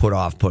off.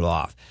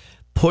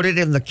 Put it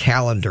in the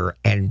calendar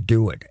and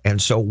do it.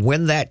 And so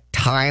when that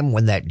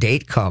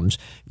date comes,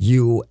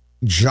 you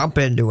jump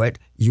into it,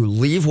 you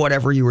leave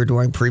whatever you were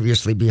doing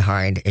previously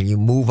behind, and you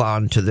move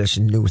on to this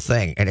new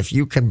thing. And if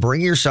you can bring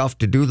yourself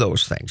to do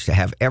those things, to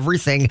have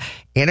everything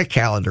in a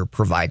calendar,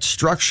 provide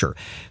structure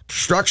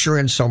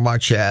in so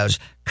much as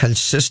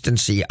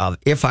consistency of,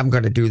 if I'm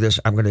going to do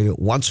this, I'm going to do it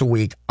once a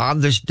week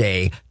on this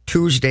day,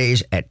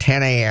 Tuesdays at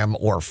 10 a.m.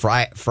 or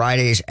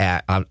Fridays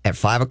at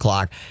 5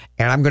 o'clock.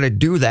 And I'm going to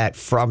do that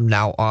from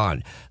now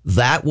on.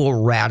 That will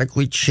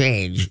radically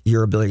change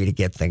your ability to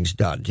get things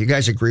done. Do you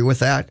guys agree with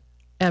that?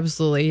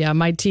 Absolutely. Yeah.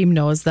 My team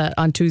knows that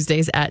on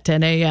Tuesdays at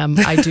 10 a.m.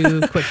 I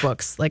do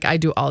QuickBooks. Like I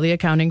do all the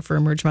accounting for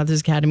Emerge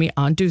Mothers Academy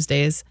on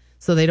Tuesdays.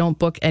 So they don't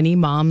book any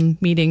mom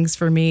meetings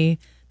for me.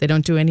 They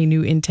don't do any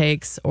new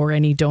intakes or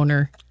any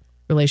donor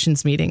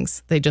relations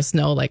meetings. They just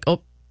know like,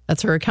 oh,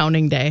 that's her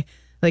accounting day.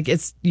 Like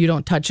you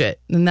don't touch it.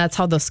 And that's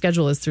how the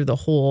schedule is through the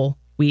whole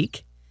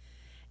week.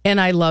 And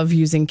I love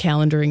using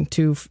calendaring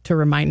to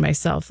remind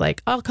myself,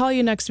 like, I'll call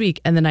you next week.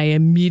 And then I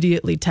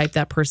immediately type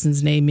that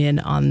person's name in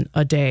on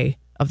a day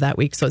of that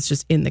week. So it's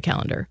just in the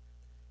calendar.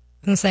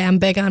 I'm going to say I'm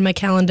big on my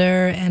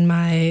calendar and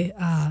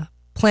my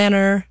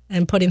planner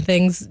and putting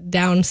things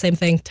down, same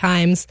thing,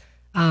 times.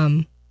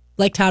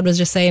 Like Todd was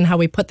just saying, how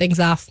we put things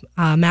off.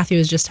 Matthew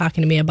was just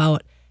talking to me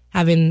about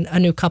having a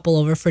new couple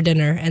over for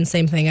dinner, and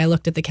same thing. I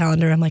looked at the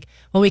calendar. I'm like,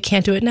 well, we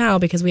can't do it now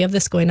because we have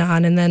this going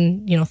on. And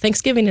then,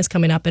 Thanksgiving is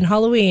coming up and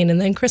Halloween and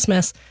then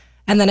Christmas.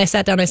 And then I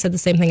sat down, I said the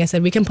same thing. I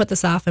said, we can put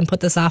this off and put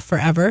this off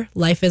forever.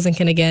 Life isn't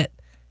going to get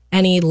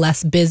any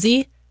less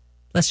busy.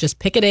 Let's just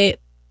pick a date,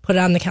 put it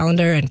on the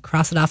calendar and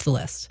cross it off the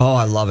list. Oh,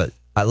 I love it.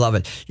 I love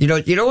it. You know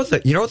what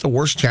the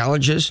worst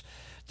challenge is?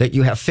 That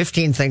you have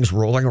 15 things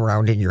rolling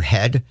around in your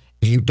head.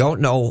 You don't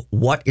know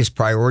what is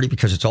priority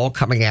because it's all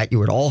coming at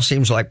you. It all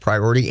seems like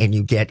priority and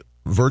you get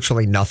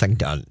virtually nothing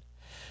done.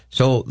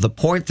 So the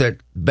point that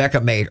Becca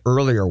made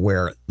earlier,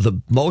 where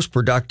the most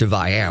productive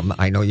I am,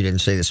 I know you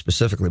didn't say this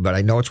specifically, but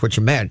I know it's what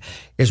you meant,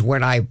 is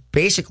when I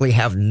basically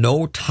have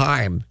no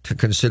time to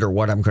consider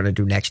what I'm going to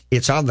do next.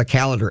 It's on the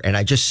calendar and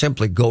I just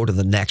simply go to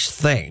the next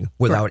thing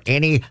without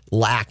any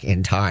lack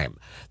in time.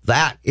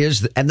 That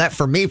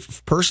for me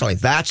personally,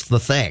 that's the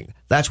thing.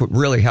 That's what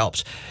really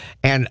helps.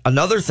 And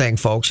another thing,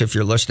 folks, if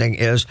you're listening,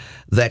 is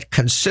that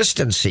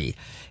consistency.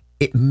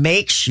 It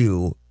makes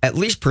you, at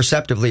least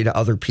perceptively to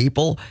other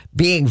people,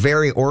 being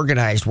very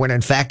organized when in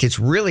fact it's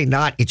really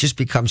not. It just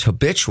becomes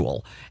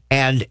habitual.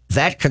 And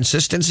that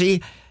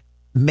consistency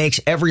makes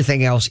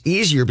everything else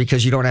easier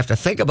because you don't have to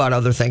think about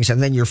other things.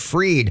 And then you're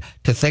freed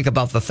to think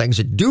about the things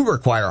that do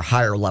require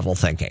higher level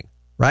thinking,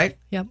 right?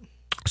 Yep.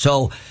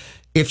 So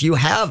if you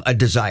have a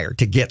desire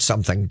to get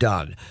something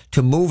done,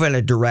 to move in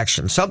a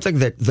direction, something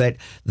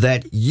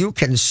that you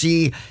can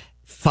see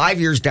 5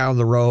 years down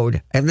the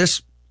road, and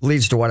this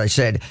leads to what I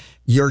said,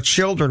 your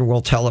children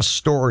will tell a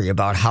story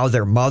about how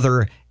their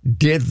mother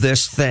did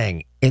this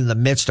thing in the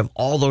midst of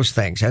all those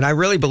things. And I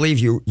really believe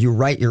you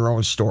write your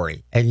own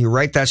story, and you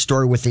write that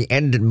story with the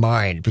end in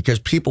mind, because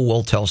people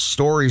will tell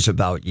stories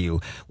about you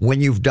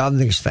when you've done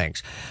these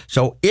things.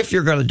 So if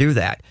you're going to do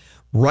that,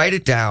 write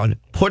it down,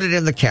 put it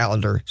in the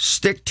calendar,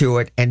 stick to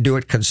it, and do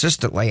it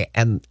consistently,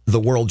 and the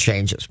world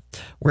changes.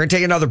 We're going to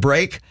take another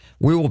break.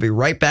 We will be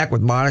right back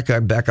with Monica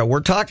and Becca.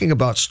 We're talking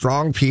about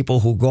strong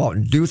people who go out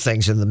and do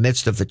things in the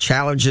midst of the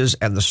challenges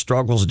and the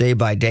struggles day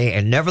by day,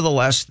 and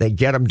nevertheless, they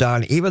get them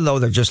done, even though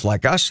they're just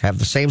like us, have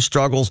the same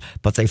struggles,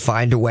 but they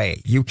find a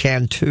way. You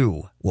can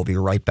too. We'll be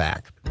right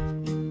back.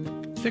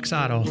 Fix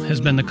Auto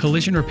has been the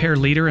collision repair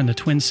leader in the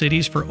Twin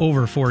Cities for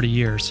over 40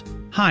 years.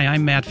 Hi,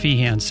 I'm Matt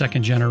Feehan,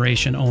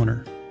 second-generation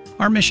owner.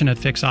 Our mission at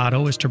Fix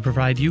Auto is to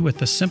provide you with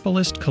the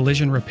simplest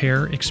collision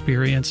repair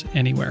experience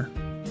anywhere.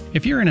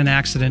 If you're in an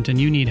accident and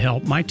you need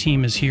help, my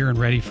team is here and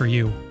ready for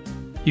you.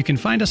 You can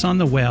find us on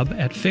the web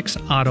at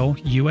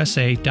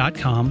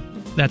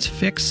fixautousa.com. That's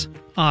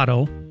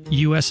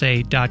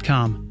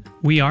fixautousa.com.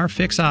 We are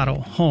Fix Auto,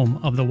 home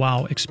of the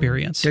WOW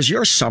experience. Does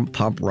your sump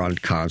pump run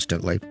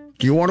constantly?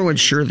 Do you want to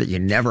ensure that you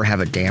never have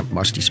a damp,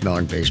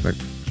 musty-smelling basement?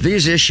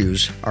 These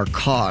issues are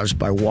caused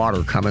by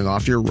water coming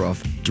off your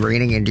roof,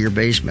 draining into your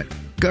basement.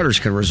 Gutters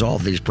can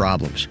resolve these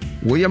problems.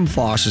 William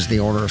Foss is the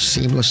owner of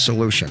Seamless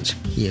Solutions.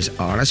 He is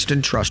honest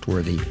and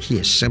trustworthy. He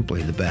is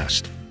simply the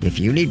best. If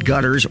you need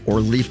gutters or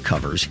leaf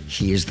covers,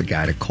 he is the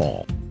guy to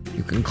call.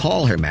 You can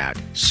call him at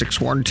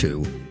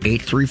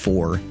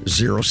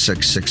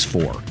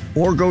 612-834-0664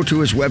 or go to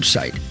his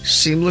website,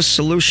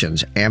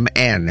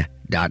 seamlesssolutionsmn.com.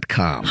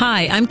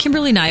 Hi, I'm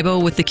Kimberly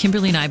Nybo with the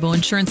Kimberly Nybo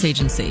Insurance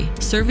Agency,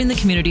 serving the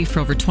community for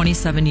over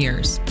 27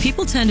 years.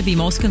 People tend to be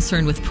most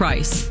concerned with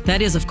price.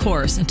 That is, of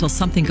course, until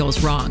something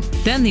goes wrong.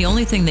 Then the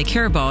only thing they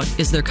care about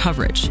is their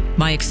coverage.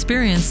 My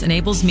experience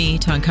enables me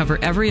to uncover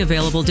every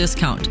available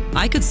discount.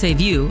 I could save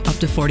you up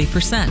to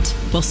 40%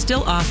 while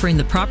still offering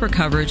the proper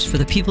coverage for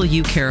the people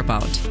you care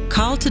about.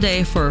 Call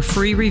today for a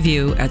free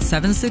review at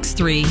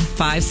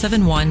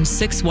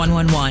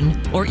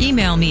 763-571-6111 or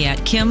email me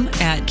at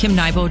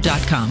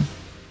kim@kimnybo.com.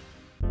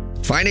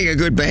 Finding a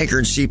good banker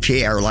and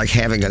CPA are like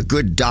having a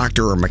good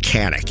doctor or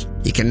mechanic.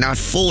 You cannot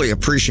fully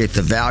appreciate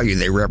the value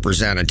they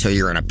represent until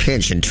you're in a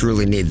pinch and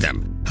truly need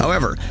them.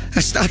 However,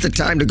 that's not the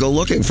time to go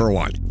looking for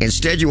one.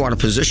 Instead, you want to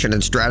position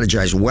and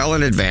strategize well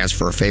in advance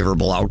for a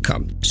favorable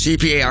outcome.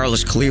 CPA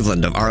Arliss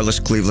Cleveland of Arliss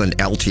Cleveland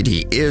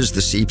LTD is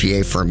the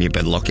CPA firm you've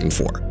been looking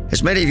for.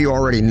 As many of you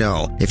already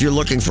know, if you're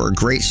looking for a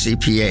great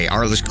CPA,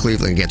 Arliss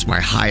Cleveland gets my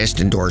highest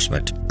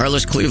endorsement.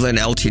 Arliss Cleveland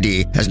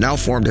LTD has now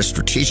formed a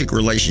strategic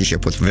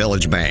relationship with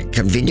Village Bank,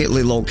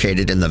 conveniently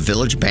located in the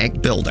Village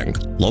Bank building,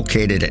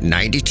 located at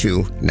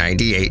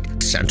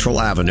 9298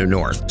 Central Avenue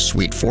North,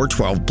 Suite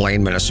 412,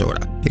 Blaine,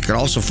 Minnesota. You can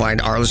also find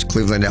Arliss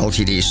Cleveland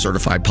LTD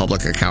certified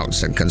public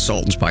accountants and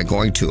consultants by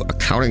going to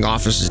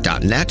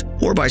accountingoffices.net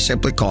or by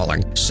simply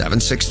calling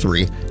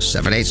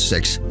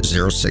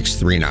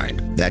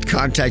 763-786-0639. That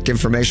contact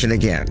information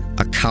again,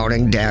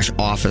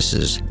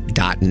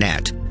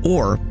 accounting-offices.net,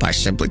 or by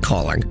simply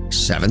calling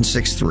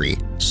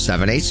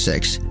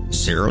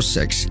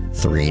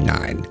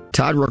 763-786-0639.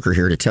 Todd Rooker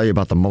here to tell you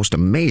about the most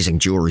amazing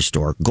jewelry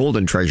store,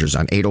 Golden Treasures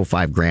on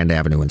 805 Grand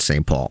Avenue in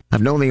St. Paul.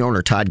 I've known the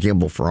owner, Todd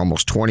Gimble, for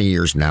almost 20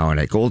 years now, and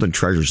at Golden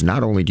Treasures,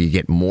 not only do you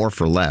get more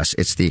for less,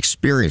 it's the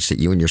experience that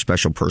you and your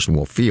special person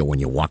will feel when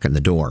you walk in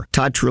the door.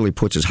 Todd truly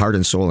puts his heart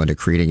and soul into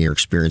creating your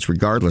experience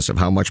regardless of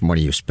how much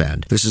money you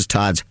spend. This is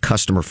Todd's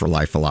customer for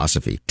life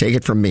philosophy. Take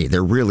it from me,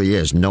 there really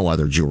is no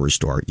other jewelry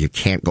store. You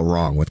can't go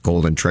wrong with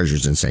Golden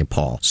Treasures in St.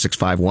 Paul.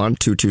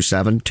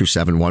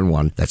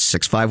 651-227-2711. That's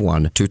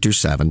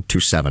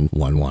 651-227-2711.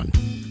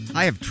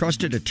 I have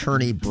trusted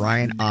attorney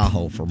Brian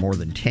Aho for more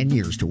than 10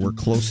 years to work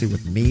closely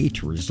with me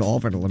to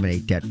resolve and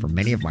eliminate debt for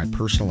many of my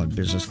personal and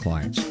business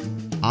clients.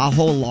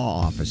 Aho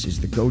Law Office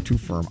is the go-to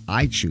firm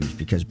I choose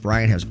because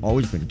Brian has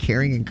always been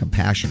caring and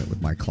compassionate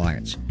with my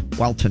clients,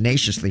 while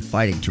tenaciously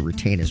fighting to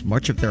retain as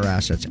much of their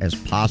assets as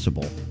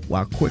possible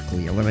while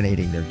quickly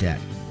eliminating their debt.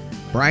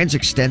 Brian's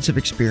extensive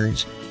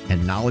experience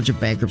and knowledge of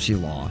bankruptcy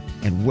law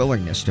and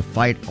willingness to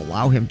fight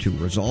allow him to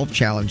resolve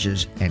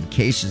challenges and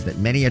cases that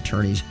many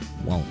attorneys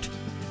won't.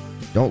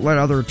 Don't let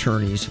other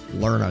attorneys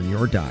learn on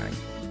your dime.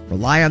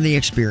 Rely on the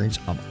experience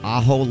of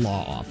Aho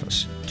Law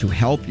Office to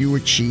help you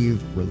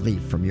achieve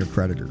relief from your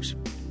creditors.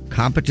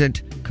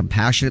 Competent,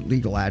 compassionate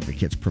legal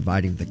advocates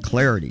providing the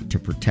clarity to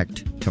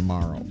protect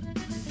tomorrow.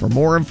 For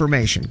more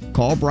information,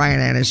 call Brian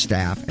and his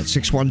staff at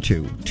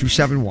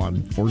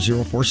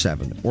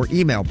 612-271-4047 or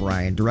email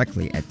Brian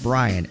directly at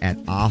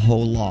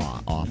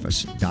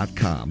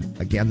brian@aholawoffice.com.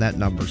 Again, that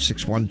number,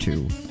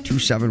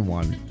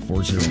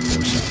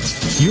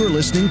 612-271-4047. You're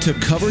listening to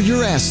Cover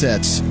Your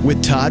Assets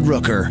with Todd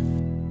Rooker.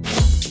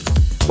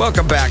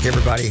 Welcome back,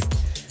 everybody.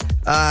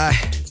 I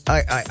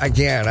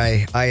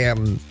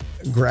am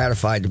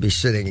gratified to be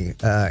sitting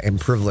and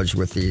privileged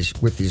with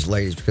these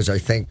ladies because I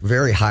think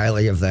very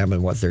highly of them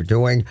and what they're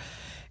doing,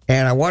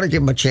 and I want to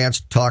give them a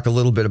chance to talk a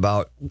little bit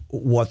about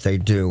what they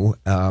do.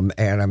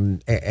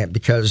 And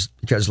because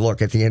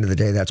look, at the end of the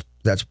day,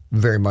 that's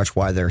very much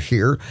why they're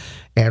here.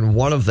 And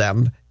one of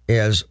them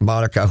is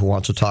Monica, who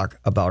wants to talk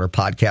about her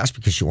podcast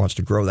because she wants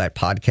to grow that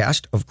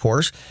podcast, of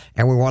course,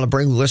 and we want to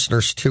bring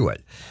listeners to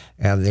it.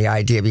 And the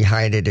idea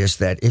behind it is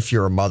that if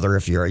you're a mother,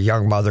 if you're a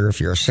young mother,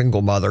 if you're a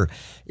single mother,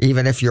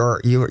 even if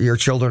your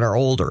children are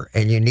older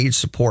and you need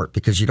support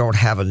because you don't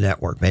have a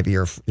network, maybe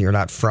you're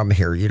not from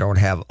here, you don't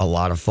have a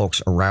lot of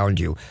folks around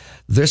you.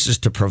 This is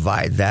to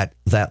provide that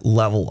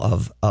level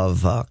of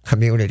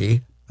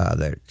community,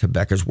 to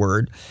Becca's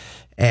word,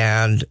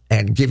 and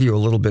give you a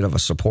little bit of a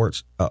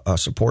support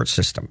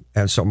system.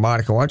 And so,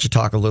 Monica, why don't you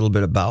talk a little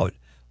bit about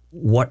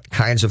what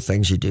kinds of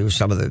things you do,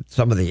 some of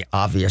the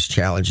obvious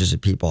challenges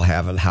that people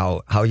have, and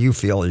how you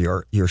feel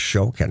your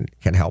show can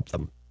help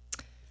them.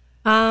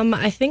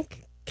 I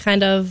think,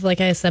 kind of like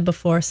I said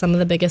before, some of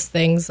the biggest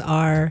things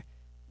are,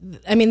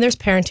 there's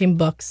parenting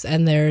books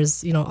and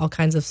there's, all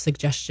kinds of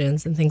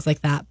suggestions and things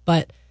like that.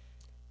 But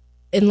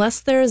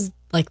unless there's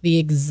like the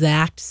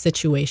exact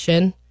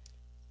situation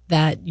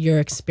that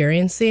you're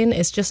experiencing,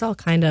 it's just all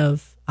kind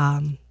of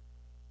a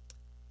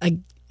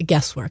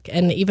guesswork.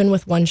 And even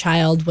with one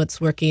child, what's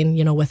working,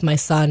 with my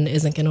son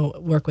isn't going to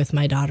work with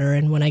my daughter.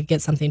 And when I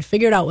get something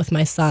figured out with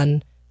my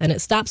son, then it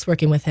stops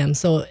working with him.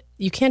 So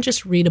you can't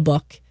just read a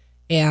book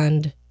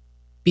and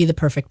be the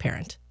perfect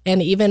parent.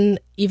 And even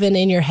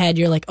in your head,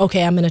 you're like,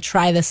 okay, I'm going to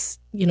try this,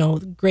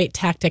 great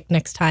tactic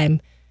next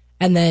time.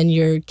 And then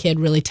your kid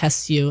really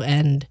tests you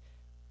and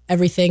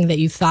everything that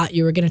you thought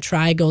you were going to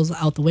try goes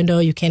out the window.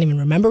 You can't even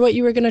remember what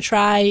you were going to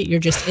try. You're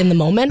just in the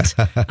moment.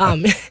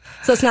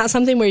 So it's not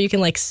something where you can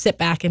like sit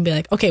back and be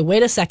like, okay,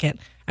 wait a second.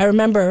 I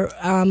remember,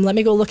 let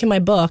me go look in my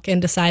book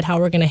and decide how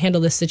we're going to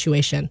handle this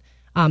situation.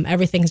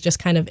 Everything's just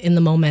kind of in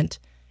the moment.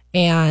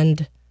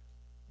 And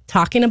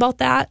talking about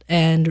that,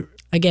 and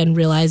again,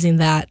 realizing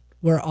that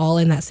we're all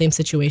in that same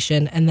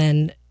situation. And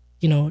then,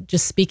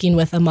 just speaking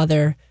with a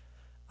mother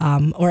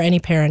or any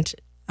parent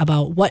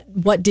about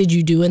what did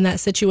you do in that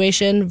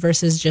situation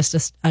versus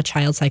just a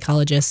child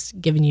psychologist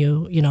giving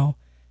you,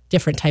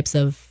 different types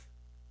of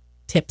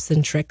tips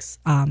and tricks,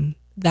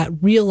 that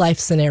real life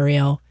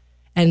scenario.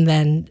 And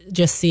then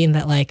just seeing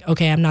that like,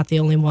 okay, I'm not the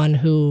only one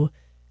who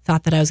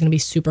thought that I was going to be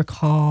super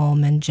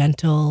calm and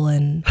gentle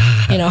and,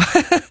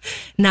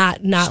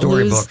 not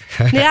lose,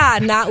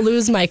 not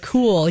lose my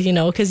cool,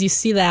 because you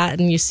see that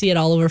and you see it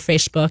all over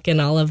Facebook and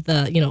all of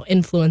the,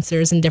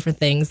 influencers and different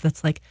things.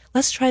 That's like,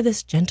 let's try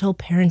this gentle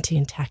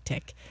parenting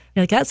tactic.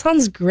 You're like, that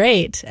sounds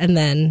great. And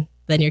then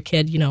your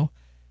kid,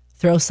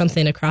 throws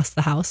something across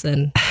the house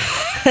and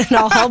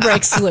all hell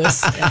breaks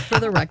loose. Yeah, for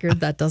the record,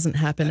 that doesn't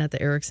happen at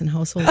the Erickson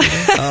household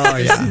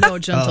either. There's no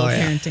gentle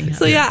parenting happening.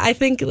 So yeah, I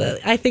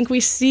think we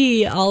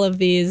see all of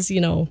these,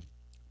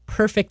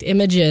 perfect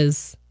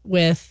images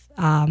with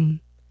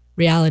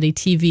reality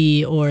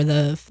TV or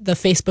the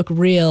Facebook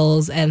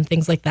Reels and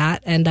things like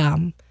that,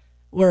 and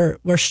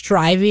we're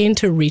striving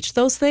to reach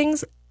those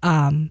things.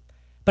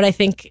 But I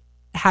think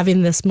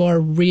having this more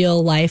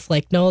real life,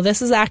 like, no,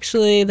 this is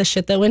actually the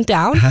shit that went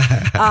down,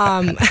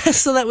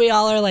 so that we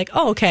all are like,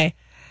 oh, okay,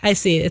 I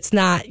see. It's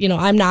not,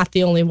 I'm not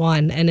the only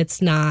one, and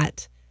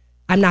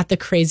I'm not the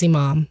crazy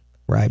mom.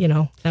 Right.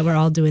 That we're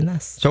all doing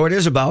this. So it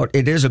is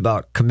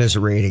about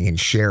commiserating and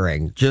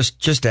sharing, just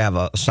to have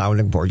a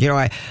sounding board.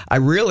 I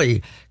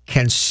really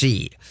can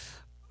see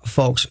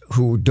folks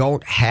who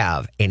don't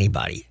have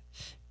anybody,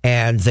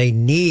 and they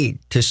need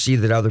to see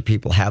that other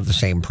people have the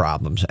same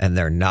problems and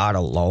they're not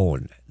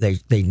alone. They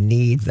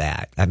need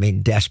that. I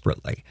mean,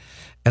 desperately.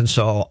 And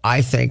so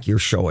I think your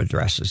show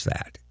addresses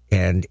that.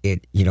 And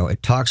it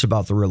talks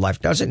about the real life.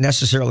 Doesn't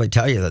necessarily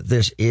tell you that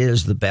this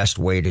is the best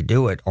way to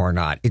do it or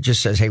not. It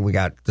just says, hey, we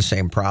got the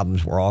same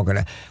problems.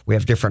 We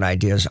have different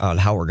ideas on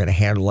how we're going to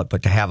handle it.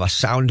 But to have a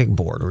sounding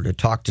board or to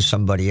talk to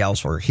somebody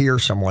else or hear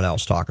someone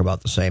else talk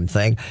about the same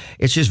thing,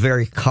 it's just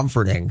very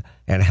comforting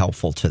and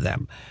helpful to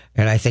them.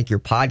 And I think your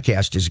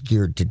podcast is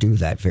geared to do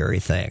that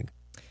very thing.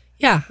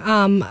 Yeah.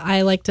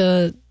 I like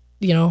to,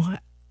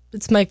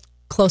 it's my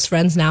close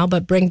friends now,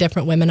 but bring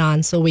different women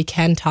on so we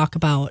can talk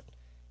about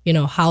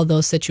how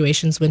those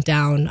situations went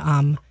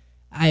down.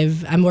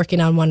 I'm working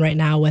on one right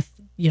now with,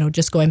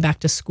 just going back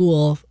to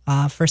school,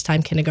 first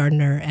time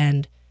kindergartner,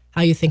 and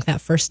how you think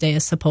that first day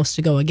is supposed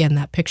to go. Again,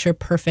 that picture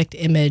perfect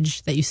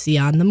image that you see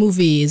on the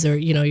movies, or,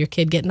 your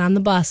kid getting on the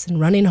bus and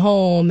running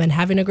home and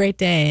having a great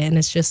day. And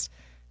it's just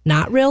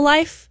not real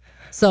life.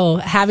 So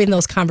having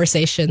those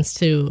conversations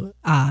to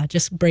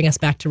just bring us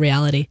back to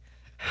reality.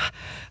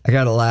 I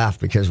got to laugh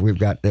because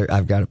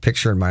I've got a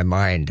picture in my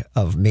mind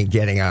of me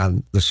getting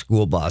on the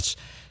school bus.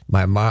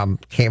 My mom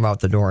came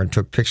out the door and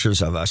took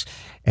pictures of us.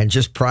 And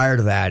just prior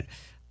to that,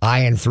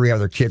 I and 3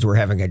 other kids were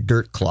having a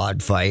dirt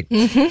clod fight.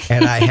 Mm-hmm.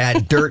 And I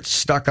had dirt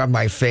stuck on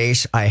my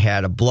face. I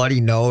had a bloody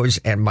nose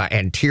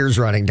and tears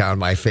running down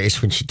my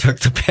face when she took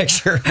the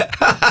picture.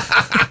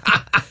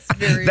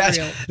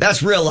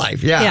 That's real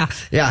life.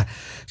 Yeah.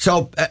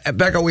 So,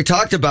 Becca, we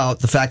talked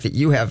about the fact that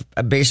you have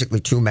basically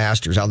 2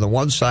 masters. On the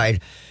one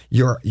side,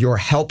 you're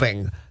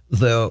helping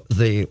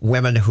the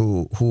women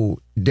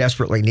who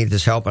desperately need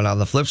this help, and on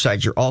the flip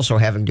side, you're also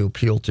having to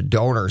appeal to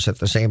donors at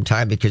the same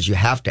time because you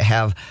have to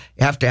have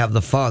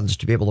the funds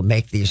to be able to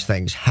make these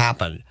things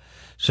happen.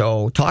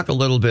 So, talk a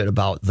little bit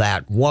about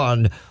that.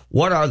 One,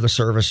 what are the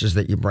services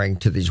that you bring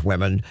to these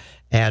women,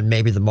 and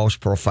maybe the most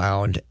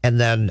profound, and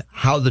then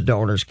how the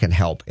donors can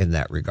help in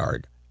that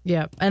regard.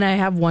 Yeah, and I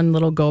have one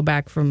little go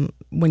back from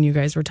when you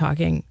guys were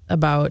talking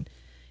about,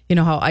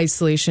 how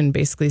isolation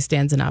basically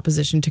stands in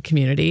opposition to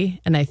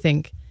community. And I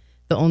think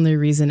the only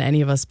reason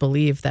any of us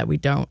believe that we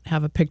don't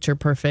have a picture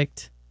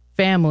perfect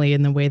family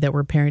in the way that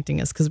we're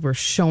parenting is because we're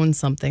shown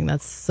something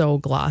that's so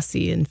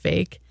glossy and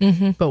fake.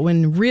 Mm-hmm. But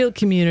when real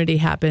community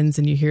happens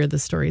and you hear the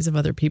stories of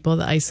other people,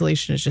 the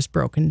isolation is just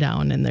broken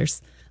down and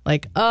there's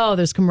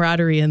there's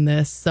camaraderie in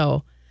this.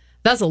 So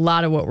that's a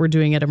lot of what we're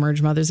doing at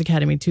Emerge Mothers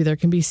Academy, too. There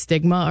can be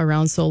stigma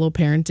around solo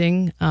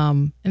parenting,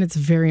 and it's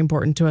very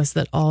important to us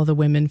that all the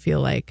women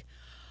feel like,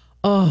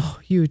 oh,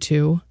 you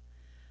too.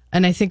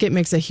 And I think it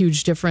makes a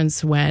huge difference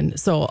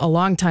so a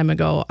long time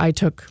ago, I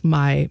took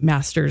my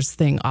master's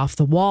thing off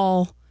the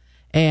wall,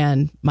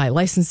 and my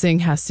licensing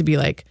has to be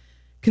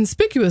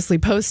conspicuously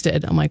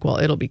posted. I'm like, well,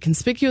 it'll be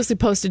conspicuously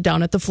posted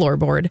down at the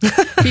floorboard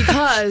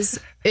because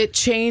it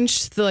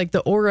changed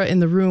the aura in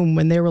the room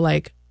when they were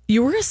like,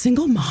 you were a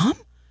single mom?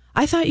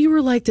 I thought you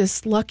were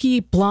this lucky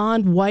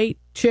blonde white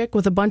chick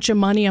with a bunch of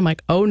money. I'm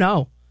like, oh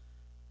no.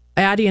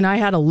 Addie and I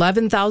had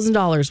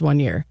 $11,000 one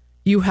year.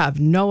 You have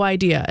no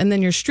idea. And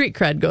then your street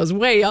cred goes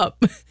way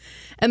up.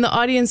 And the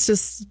audience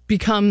just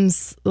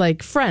becomes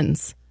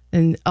friends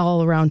and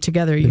all around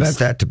together. You meant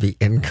that to be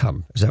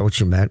income. Is that what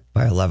you meant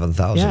by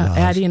 $11,000? Yeah,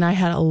 Addie and I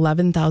had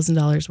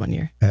 $11,000 one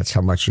year. That's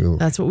how much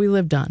That's what we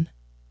lived on.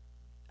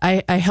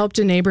 I helped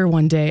a neighbor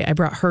one day. I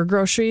brought her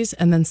groceries,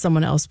 and then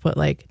someone else put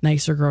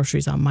nicer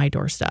groceries on my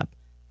doorstep.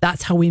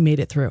 That's how we made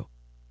it through.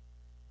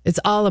 It's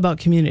all about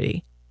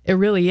community. It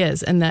really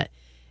is. And that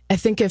I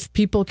think if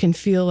people can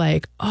feel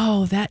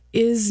oh, that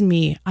is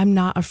me, I'm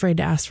not afraid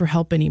to ask for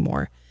help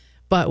anymore.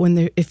 But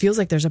when it feels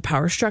like there's a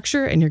power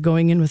structure and you're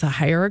going in with a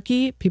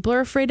hierarchy, people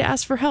are afraid to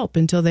ask for help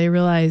until they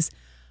realize,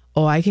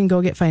 oh, I can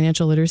go get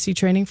financial literacy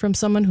training from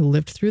someone who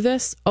lived through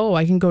this. Oh,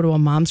 I can go to a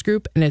mom's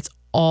group and it's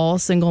all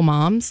single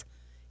moms.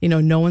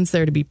 No one's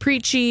there to be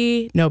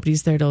preachy.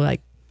 Nobody's there to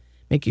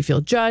make you feel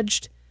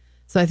judged.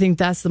 So I think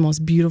that's the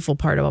most beautiful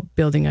part about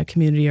building a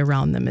community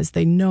around them is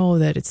they know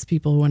that it's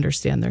people who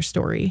understand their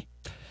story.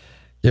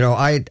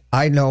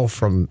 I know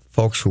from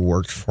folks who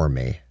worked for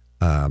me,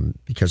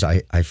 because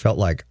I felt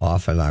like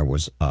often I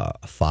was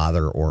a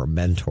father or a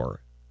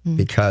mentor,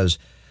 because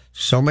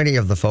so many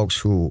of the folks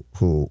who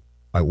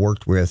I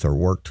worked with or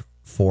worked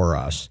for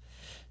us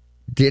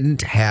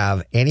didn't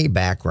have any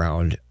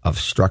background of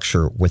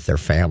structure with their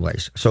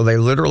families. So they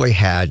literally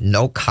had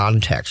no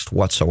context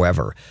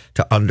whatsoever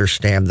to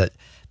understand that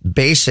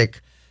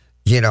basic,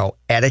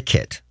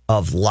 etiquette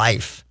of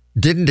life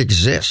didn't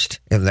exist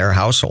in their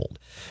household.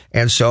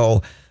 And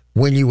so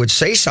when you would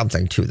say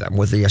something to them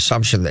with the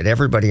assumption that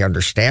everybody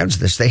understands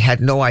this, they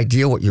had no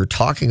idea what you're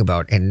talking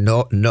about and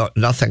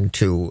nothing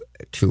to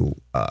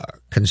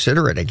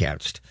consider it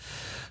against.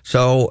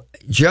 So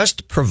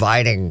just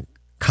providing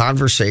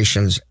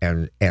conversations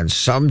and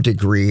some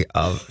degree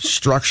of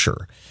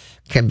structure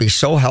can be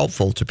so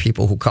helpful to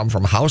people who come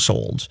from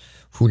households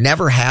who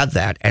never had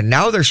that. And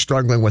now they're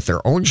struggling with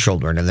their own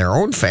children and their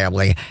own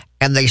family,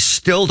 and they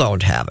still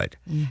don't have it.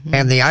 Mm-hmm.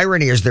 And the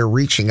irony is they're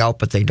reaching out,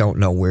 but they don't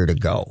know where to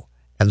go.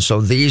 And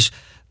so these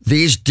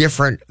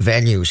different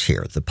venues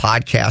here, the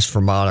podcast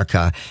for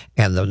Monica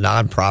and the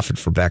nonprofit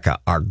for Becca,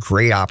 are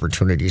great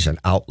opportunities and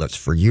outlets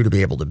for you to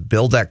be able to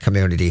build that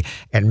community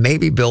and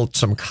maybe build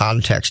some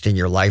context in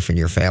your life and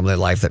your family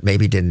life that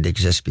maybe didn't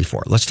exist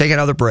before. Let's take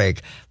another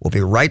break. We'll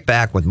be right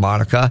back with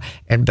Monica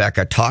and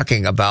Becca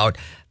talking about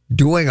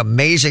doing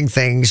amazing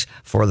things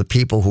for the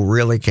people who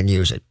really can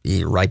use it.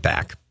 Be right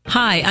back.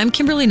 Hi, I'm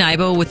Kimberly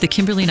Nybo with the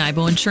Kimberly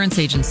Nybo Insurance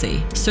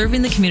Agency,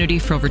 serving the community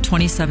for over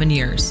 27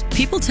 years.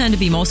 People tend to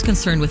be most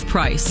concerned with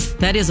price.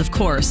 That is, of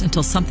course,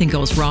 until something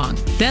goes wrong.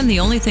 Then the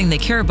only thing they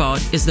care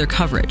about is their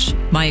coverage.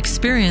 My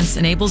experience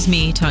enables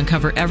me to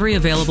uncover every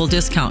available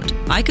discount.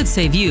 I could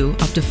save you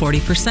up to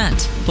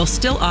 40%, while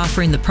still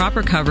offering the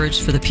proper coverage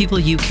for the people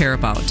you care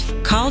about.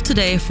 Call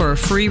today for a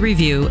free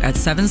review at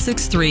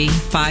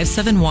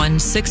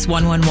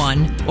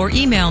 763-571-6111 or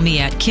email me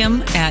at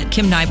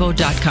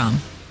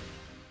kim@kimnybo.com.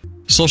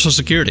 Social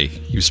Security.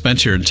 You've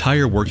spent your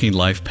entire working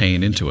life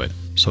paying into it.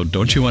 So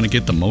don't you want to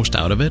get the most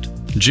out of it?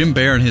 Jim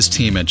Baer and his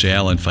team at J.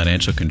 Allen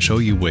Financial can show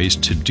you ways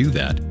to do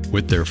that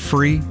with their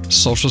free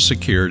Social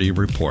Security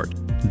report.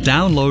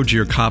 Download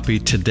your copy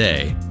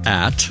today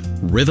at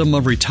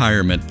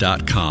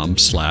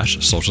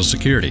rhythmofretirement.com/Social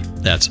Security.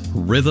 That's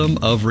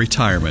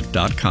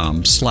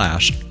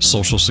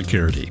rhythmofretirement.com/Social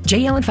Security.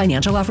 J. Allen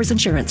Financial offers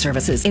insurance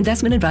services.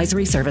 Investment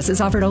advisory services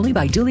offered only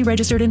by duly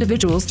registered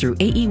individuals through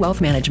AE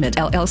Wealth Management,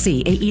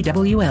 LLC,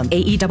 AEWM.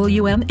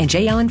 AEWM and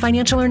J. Allen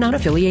Financial are not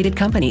affiliated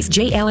companies.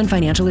 J. Allen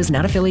Financial is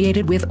not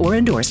affiliated with or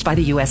endorsed by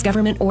the U.S.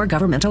 government or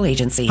governmental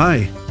agency.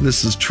 Hi,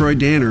 this is Troy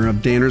Danner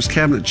of Danner's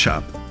Cabinet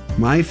Shop.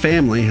 My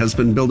family has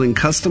been building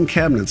custom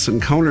cabinets and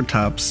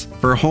countertops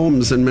for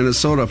homes in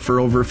Minnesota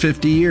for over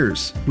 50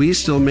 years. We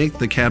still make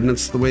the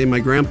cabinets the way my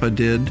grandpa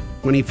did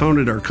when he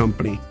founded our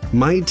company.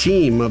 My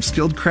team of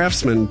skilled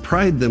craftsmen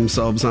pride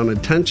themselves on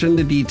attention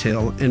to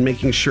detail and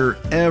making sure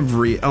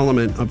every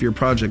element of your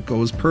project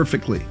goes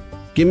perfectly.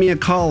 Give me a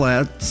call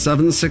at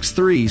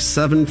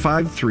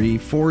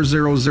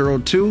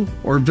 763-753-4002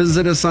 or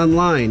visit us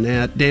online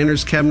at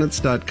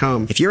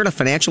dannerscabinets.com. If you're in a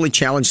financially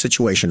challenged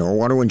situation or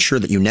want to ensure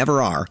that you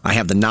never are, I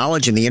have the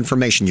knowledge and the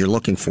information you're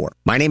looking for.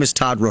 My name is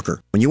Todd Rooker.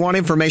 When you want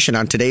information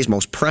on today's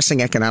most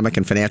pressing economic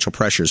and financial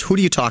pressures, who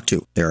do you talk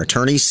to? There are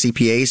attorneys,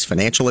 CPAs,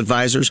 financial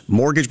advisors,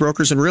 mortgage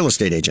brokers, and real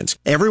estate agents.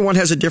 Everyone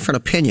has a different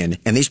opinion,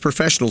 and these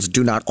professionals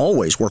do not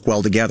always work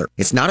well together.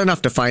 It's not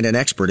enough to find an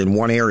expert in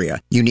one area.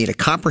 You need a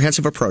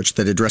comprehensive approach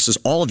that addresses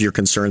all of your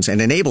concerns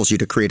and enables you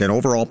to create an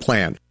overall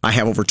plan. I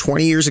have over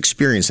 20 years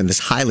experience in this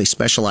highly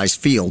specialized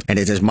field, and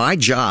it is my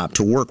job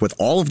to work with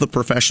all of the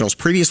professionals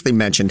previously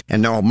mentioned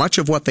and know much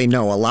of what they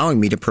know,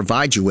 allowing me to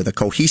provide you with a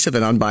cohesive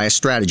and unbiased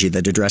strategy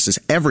that addresses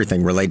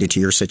everything related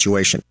to your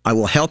situation. I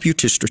will help you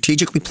to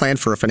strategically plan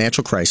for a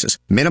financial crisis,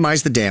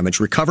 minimize the damage,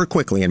 recover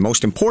quickly, and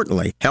most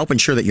importantly, help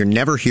ensure that you're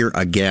never here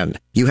again.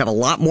 You have a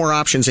lot more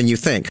options than you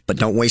think, but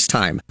don't waste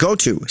time. Go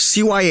to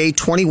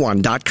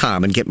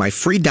CYA21.com and get my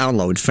free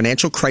download Financial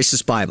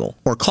Crisis Bible,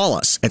 or call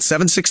us at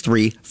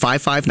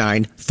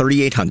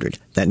 763-559-3800.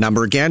 That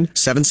number again,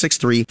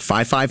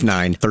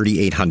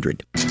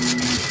 763-559-3800.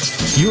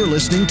 You're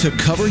listening to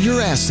Cover Your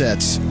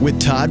Assets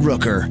with Todd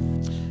Rooker.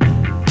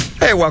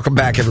 Hey, welcome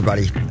back,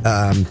 everybody.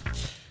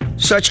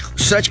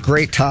 Such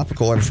great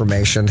topical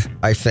information,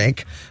 I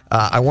think.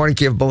 I want to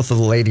give both of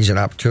the ladies an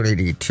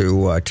opportunity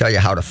to tell you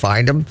how to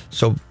find them.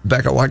 So,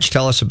 Becca, why don't you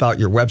tell us about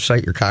your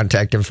website, your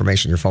contact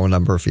information, your phone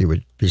number, if you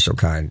would be so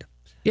kind.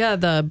 Yeah,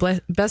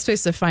 the best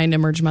place to find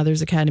Emerge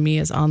Mothers Academy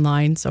is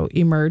online, so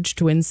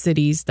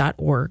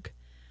emergetwincities.org.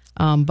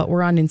 But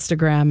we're on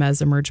Instagram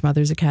as Emerge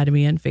Mothers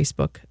Academy and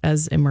Facebook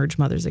as Emerge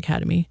Mothers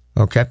Academy.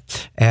 Okay.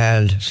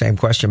 And same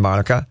question,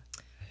 Monica.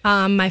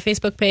 My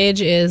Facebook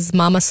page is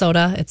Mama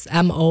Soda. It's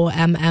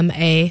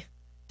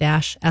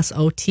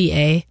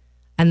MOMMA-SOTA.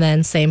 And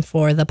then same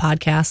for the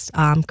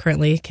podcast.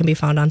 Currently can be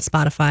found on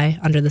Spotify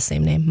under the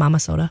same name, Mama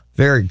Soda.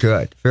 Very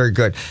good. Very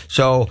good.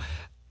 So,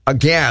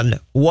 again,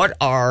 what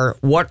are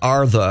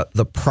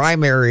the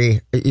primary,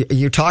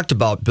 you talked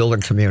about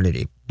building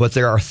community, but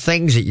there are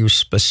things that you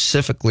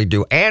specifically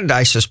do, and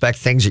I suspect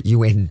things that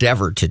you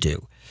endeavor to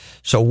do.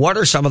 So what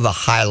are some of the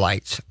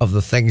highlights of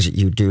the things that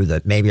you do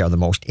that maybe are the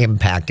most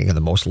impacting and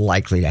the most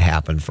likely to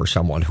happen for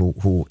someone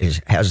who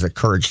has the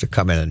courage to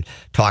come in and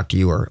talk to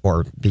you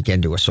or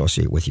begin to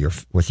associate with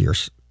your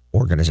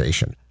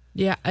organization?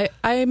 Yeah,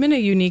 I'm in a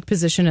unique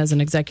position as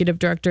an executive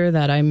director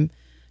that I'm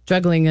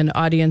juggling an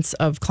audience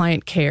of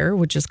client care,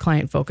 which is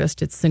client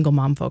focused. It's single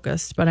mom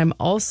focused. But I'm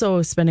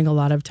also spending a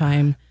lot of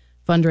time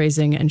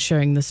fundraising and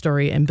sharing the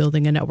story and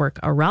building a network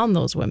around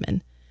those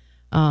women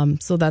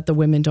so that the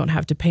women don't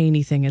have to pay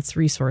anything. It's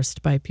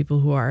resourced by people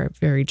who are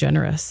very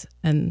generous.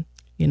 And,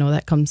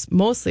 that comes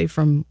mostly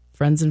from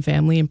friends and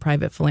family and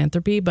private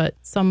philanthropy, but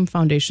some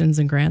foundations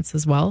and grants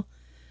as well.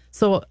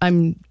 So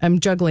I'm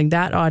juggling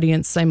that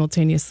audience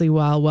simultaneously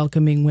while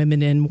welcoming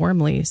women in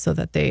warmly so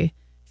that they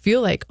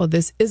feel like, oh,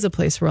 this is a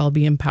place where I'll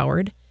be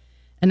empowered.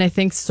 And I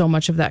think so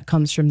much of that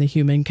comes from the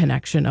human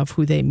connection of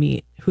who they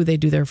meet, who they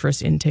do their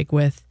first intake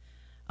with,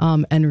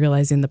 and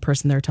realizing the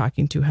person they're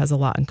talking to has a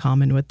lot in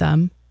common with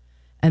them,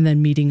 and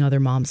then meeting other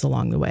moms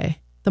along the way.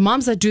 The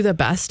moms that do the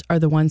best are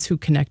the ones who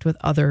connect with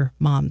other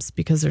moms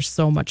because there's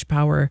so much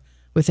power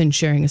within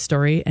sharing a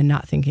story and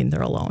not thinking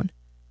they're alone.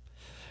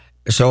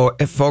 So,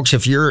 folks,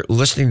 if you're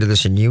listening to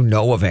this and you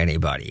know of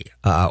anybody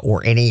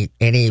or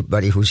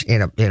anybody who's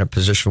in a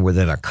position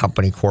within a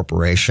company,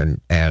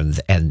 corporation, and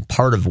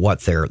part of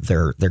what their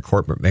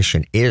corporate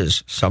mission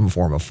is some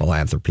form of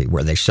philanthropy,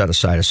 where they set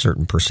aside a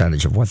certain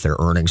percentage of what their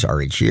earnings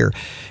are each year,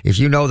 if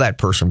you know that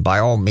person, by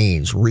all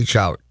means, reach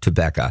out to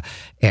Becca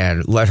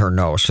and let her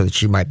know so that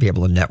she might be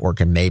able to network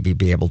and maybe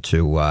be able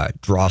to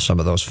draw some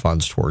of those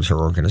funds towards her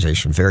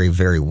organization. Very,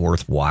 very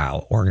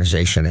worthwhile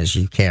organization, as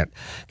you can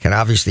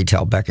obviously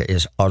tell. Becca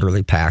is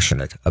utterly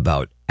passionate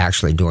about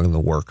actually doing the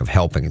work of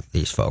helping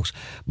these folks.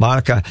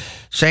 Monica,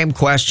 same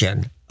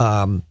question.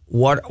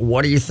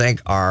 What do you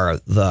think are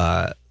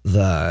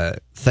the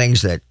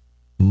things that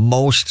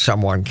most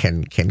someone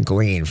can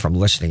glean from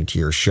listening to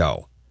your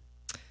show?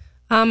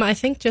 I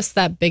think just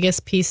that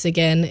biggest piece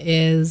again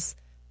is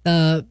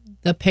the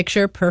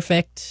picture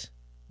perfect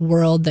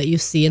world that you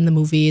see in the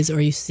movies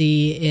or you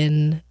see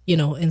in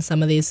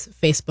some of these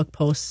Facebook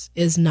posts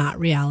is not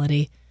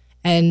reality.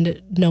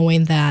 And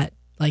knowing that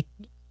like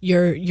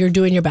you're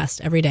doing your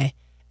best every day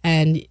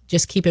and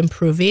just keep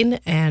improving,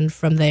 and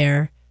from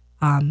there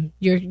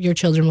your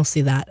children will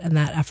see that, and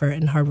that effort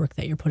and hard work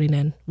that you're putting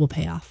in will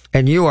pay off.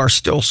 And you are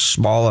still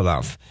small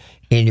enough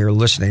in your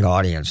listening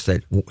audience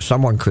that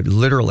someone could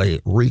literally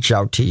reach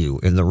out to you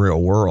in the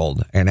real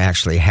world and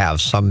actually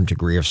have some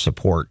degree of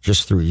support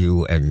just through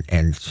you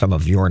and some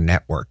of your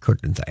network,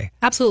 couldn't they?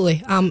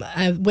 Absolutely.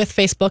 With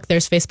Facebook,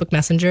 there's Facebook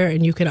Messenger,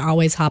 and you can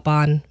always hop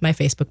on my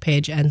Facebook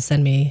page and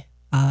send me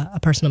a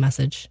personal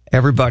message.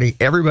 Everybody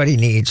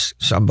needs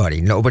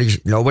somebody.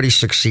 Nobody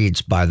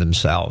succeeds by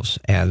themselves.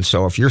 And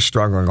so if you're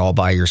struggling all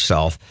by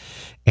yourself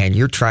and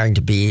you're trying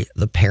to be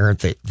the parent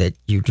that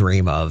you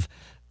dream of,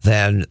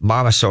 then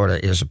Mama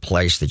Soda is a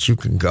place that you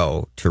can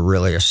go to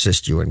really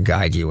assist you and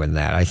guide you in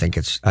that. I think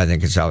it's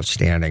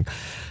outstanding.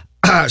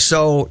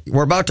 So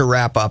we're about to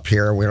wrap up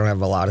here. We don't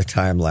have a lot of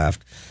time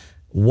left.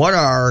 What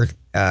are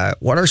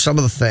some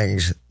of the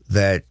things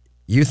that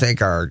you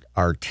think are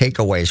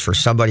takeaways for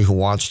somebody who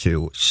wants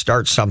to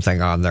start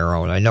something on their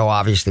own? I know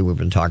obviously we've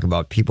been talking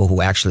about people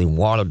who actually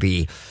want to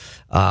be,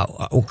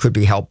 who could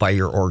be helped by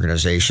your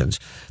organizations.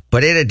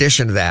 But in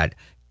addition to that,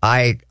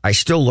 I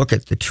still look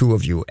at the two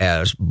of you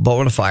as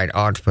bona fide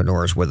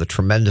entrepreneurs with a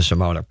tremendous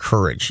amount of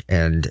courage,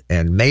 and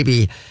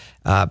maybe,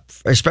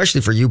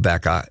 especially for you,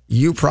 Becca,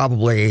 you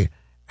probably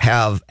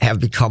have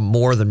become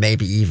more than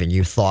maybe even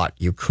you thought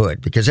you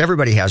could, because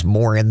everybody has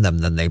more in them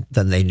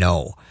than they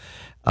know.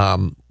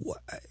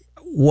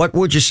 What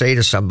would you say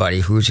to somebody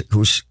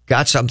who's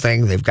got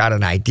something, they've got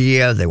an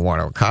idea, they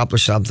want to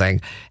accomplish something,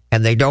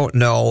 and they don't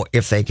know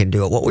if they can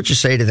do it? What would you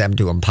say to them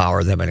to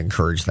empower them and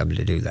encourage them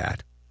to do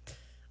that?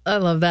 I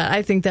love that.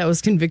 I think that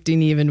was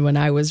convicting even when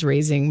I was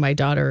raising my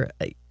daughter.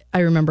 I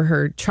remember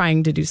her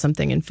trying to do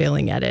something and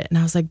failing at it. And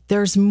I was like,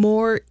 there's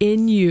more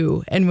in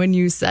you. And when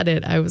you said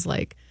it, I was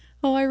like,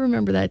 oh, I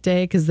remember that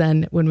day. Because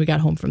then when we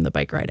got home from the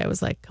bike ride, I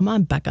was like, come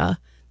on, Becca,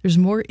 there's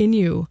more in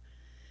you.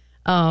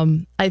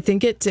 I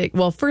think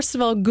first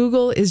of all,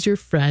 Google is your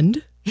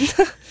friend.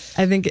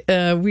 I think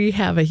we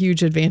have a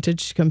huge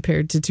advantage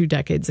compared to 2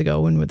 decades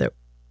ago when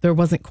there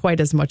wasn't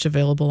quite as much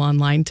available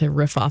online to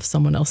riff off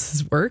someone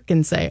else's work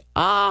and say,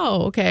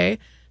 oh, okay, I'm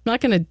not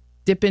going to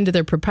dip into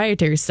their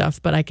proprietary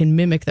stuff, but I can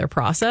mimic their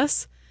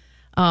process.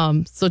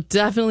 So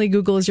definitely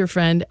Google is your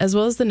friend, as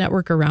well as the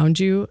network around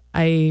you.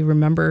 I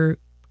remember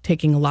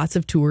taking lots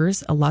of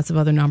tours, lots of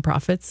other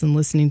nonprofits, and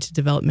listening to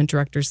development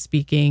directors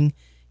speaking,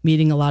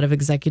 meeting a lot of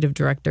executive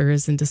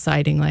directors and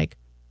deciding like,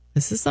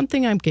 this is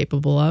something I'm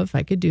capable of.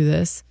 I could do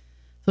this.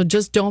 So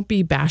just don't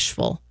be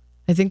bashful.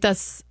 I think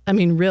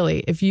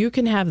really, if you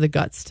can have the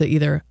guts to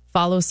either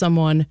follow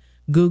someone,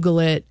 Google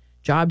it,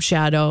 job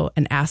shadow,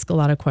 and ask a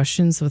lot of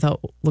questions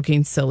without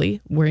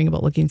worrying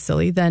about looking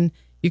silly, then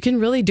you can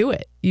really do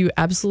it. You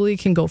absolutely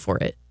can go for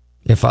it.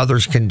 If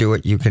others can do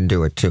it, you can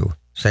do it too.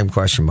 Same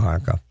question,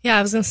 Monica. Yeah,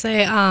 I was going to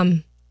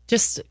say,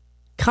 just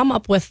come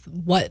up with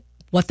what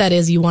what that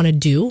is you want to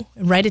do,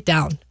 write it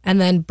down, and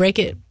then break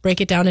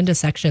it down into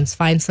sections.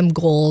 Find some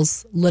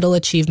goals, little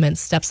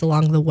achievements, steps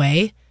along the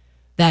way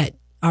that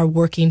are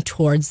working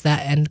towards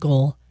that end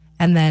goal,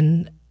 and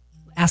then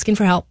asking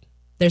for help.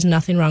 There's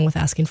nothing wrong with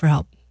asking for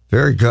help.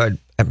 Very good.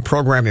 And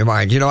program your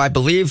mind. I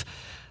believe,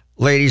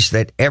 ladies,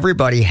 that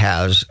everybody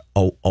has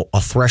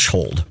a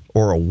threshold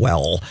or a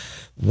well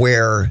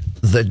where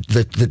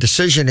the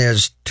decision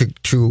is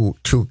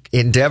to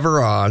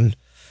endeavor on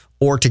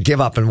or to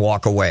give up and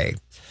walk away.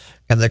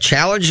 And the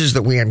challenges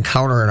that we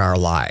encounter in our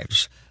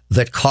lives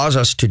that cause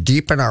us to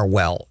deepen our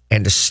well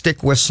and to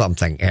stick with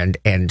something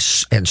and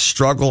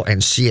struggle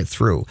and see it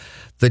through.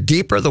 The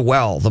deeper the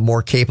well, the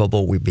more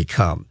capable we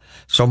become.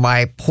 So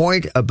my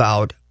point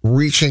about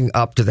reaching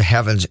up to the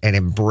heavens and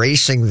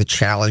embracing the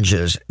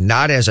challenges,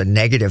 not as a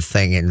negative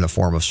thing in the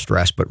form of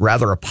stress, but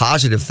rather a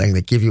positive thing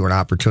that give you an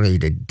opportunity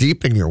to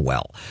deepen your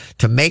well,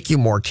 to make you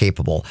more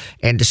capable,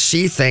 and to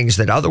see things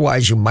that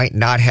otherwise you might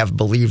not have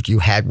believed you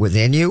had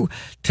within you,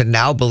 to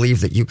now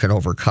believe that you can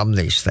overcome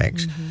these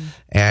things. Mm-hmm.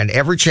 And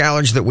every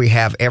challenge that we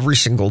have every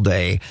single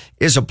day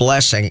is a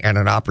blessing and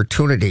an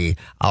opportunity.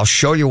 I'll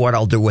show you what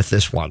I'll do with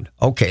this one.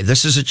 Okay,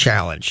 this is a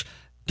challenge.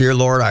 Dear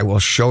Lord, I will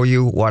show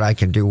you what I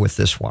can do with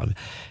this one.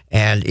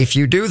 And if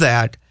you do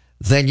that,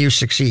 then you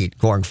succeed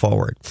going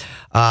forward.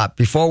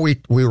 Before we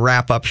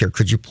wrap up here,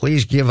 could you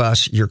please give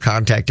us your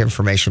contact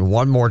information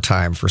one more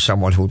time for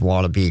someone who would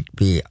want to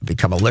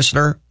become a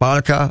listener,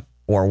 Monica,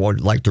 or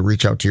would like to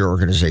reach out to your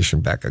organization,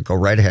 Becca? Go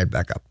right ahead,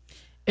 Becca.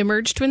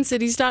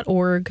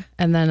 EmergeTwinCities.org,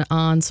 and then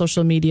on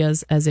social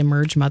medias as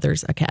Emerge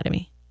Mothers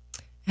Academy.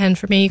 And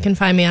for me, you can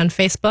find me on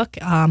Facebook,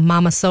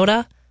 Mama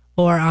Soda,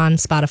 or on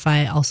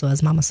Spotify, also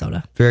as Mama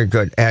Soda. Very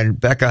good. And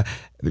Becca,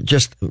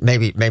 just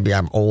maybe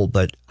I'm old,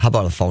 but how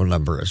about a phone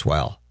number as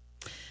well?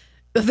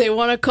 They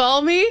want to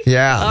call me?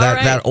 Yeah,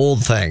 that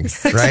old thing,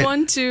 right?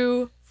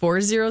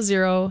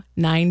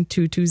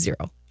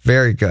 612-400-9220.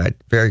 Very good.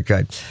 Very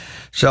good.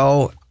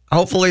 So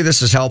hopefully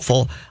this is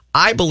helpful.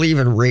 I believe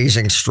in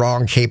raising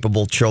strong,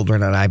 capable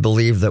children, and I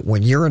believe that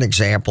when you're an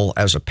example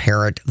as a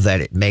parent,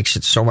 that it makes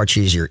it so much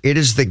easier. It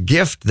is the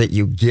gift that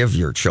you give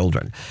your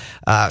children.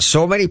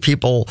 So many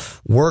people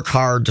work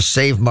hard to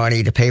save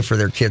money to pay for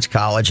their kids'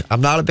 college. I'm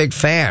not a big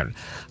fan.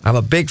 I'm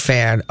a big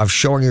fan of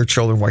showing your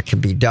children what can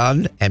be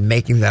done and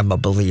making them a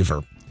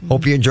believer.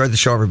 Hope you enjoyed the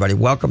show, everybody.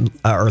 Welcome,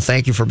 or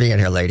thank you for being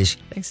here, ladies.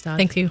 Thanks, Todd.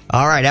 Thank you.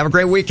 All right. Have a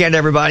great weekend,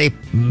 everybody.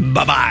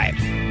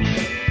 Bye-bye.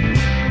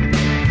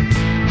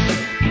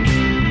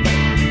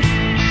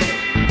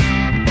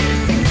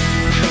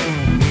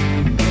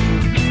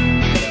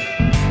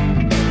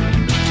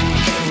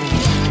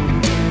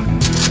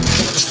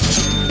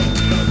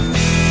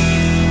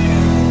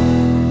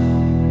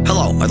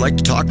 I'd like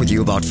to talk with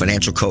you about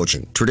financial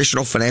coaching.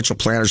 Traditional financial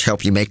planners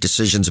help you make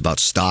decisions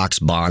about stocks,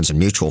 bonds, and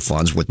mutual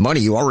funds with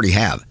money you already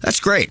have. That's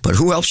great, but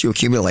who helps you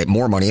accumulate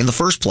more money in the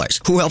first place?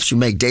 Who helps you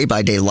make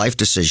day-by-day life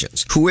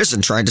decisions? Who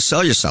isn't trying to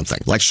sell you something?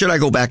 Like, should I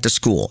go back to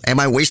school? Am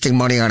I wasting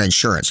money on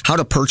insurance? How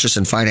to purchase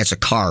and finance a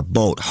car,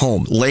 boat,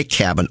 home, lake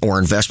cabin, or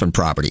investment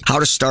property? How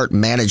to start,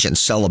 manage, and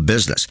sell a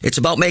business? It's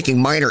about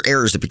making minor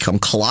errors that become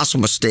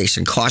colossal mistakes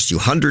and cost you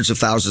hundreds of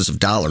thousands of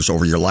dollars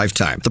over your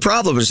lifetime. The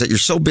problem is that you're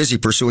so busy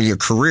pursuing your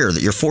career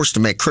that you're forced to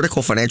make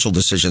critical financial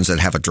decisions that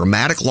have a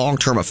dramatic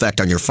long-term effect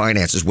on your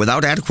finances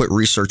without adequate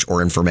research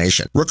or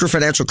information. Rooker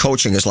Financial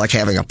Coaching is like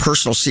having a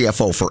personal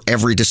CFO for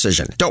every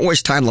decision. Don't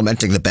waste time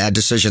lamenting the bad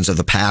decisions of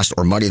the past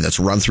or money that's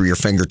run through your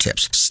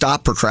fingertips.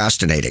 Stop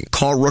procrastinating.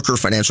 Call Rooker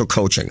Financial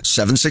Coaching,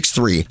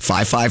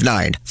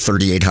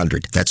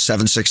 763-559-3800. That's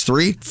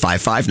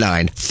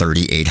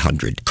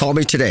 763-559-3800. Call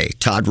me today,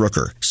 Todd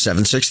Rooker,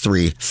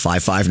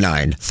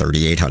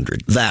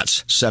 763-559-3800.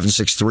 That's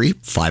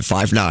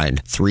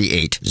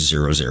 763-559-3800.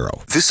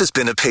 This has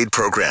been a paid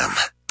program.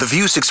 The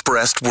views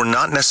expressed were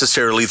not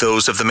necessarily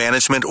those of the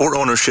management or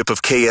ownership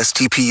of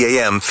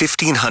KSTP-AM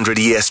 1500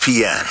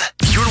 ESPN.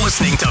 You're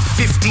listening to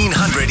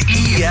 1500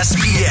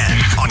 ESPN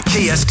on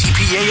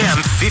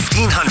KSTP-AM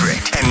 1500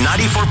 and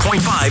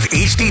 94.5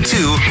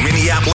 HD2 Minneapolis.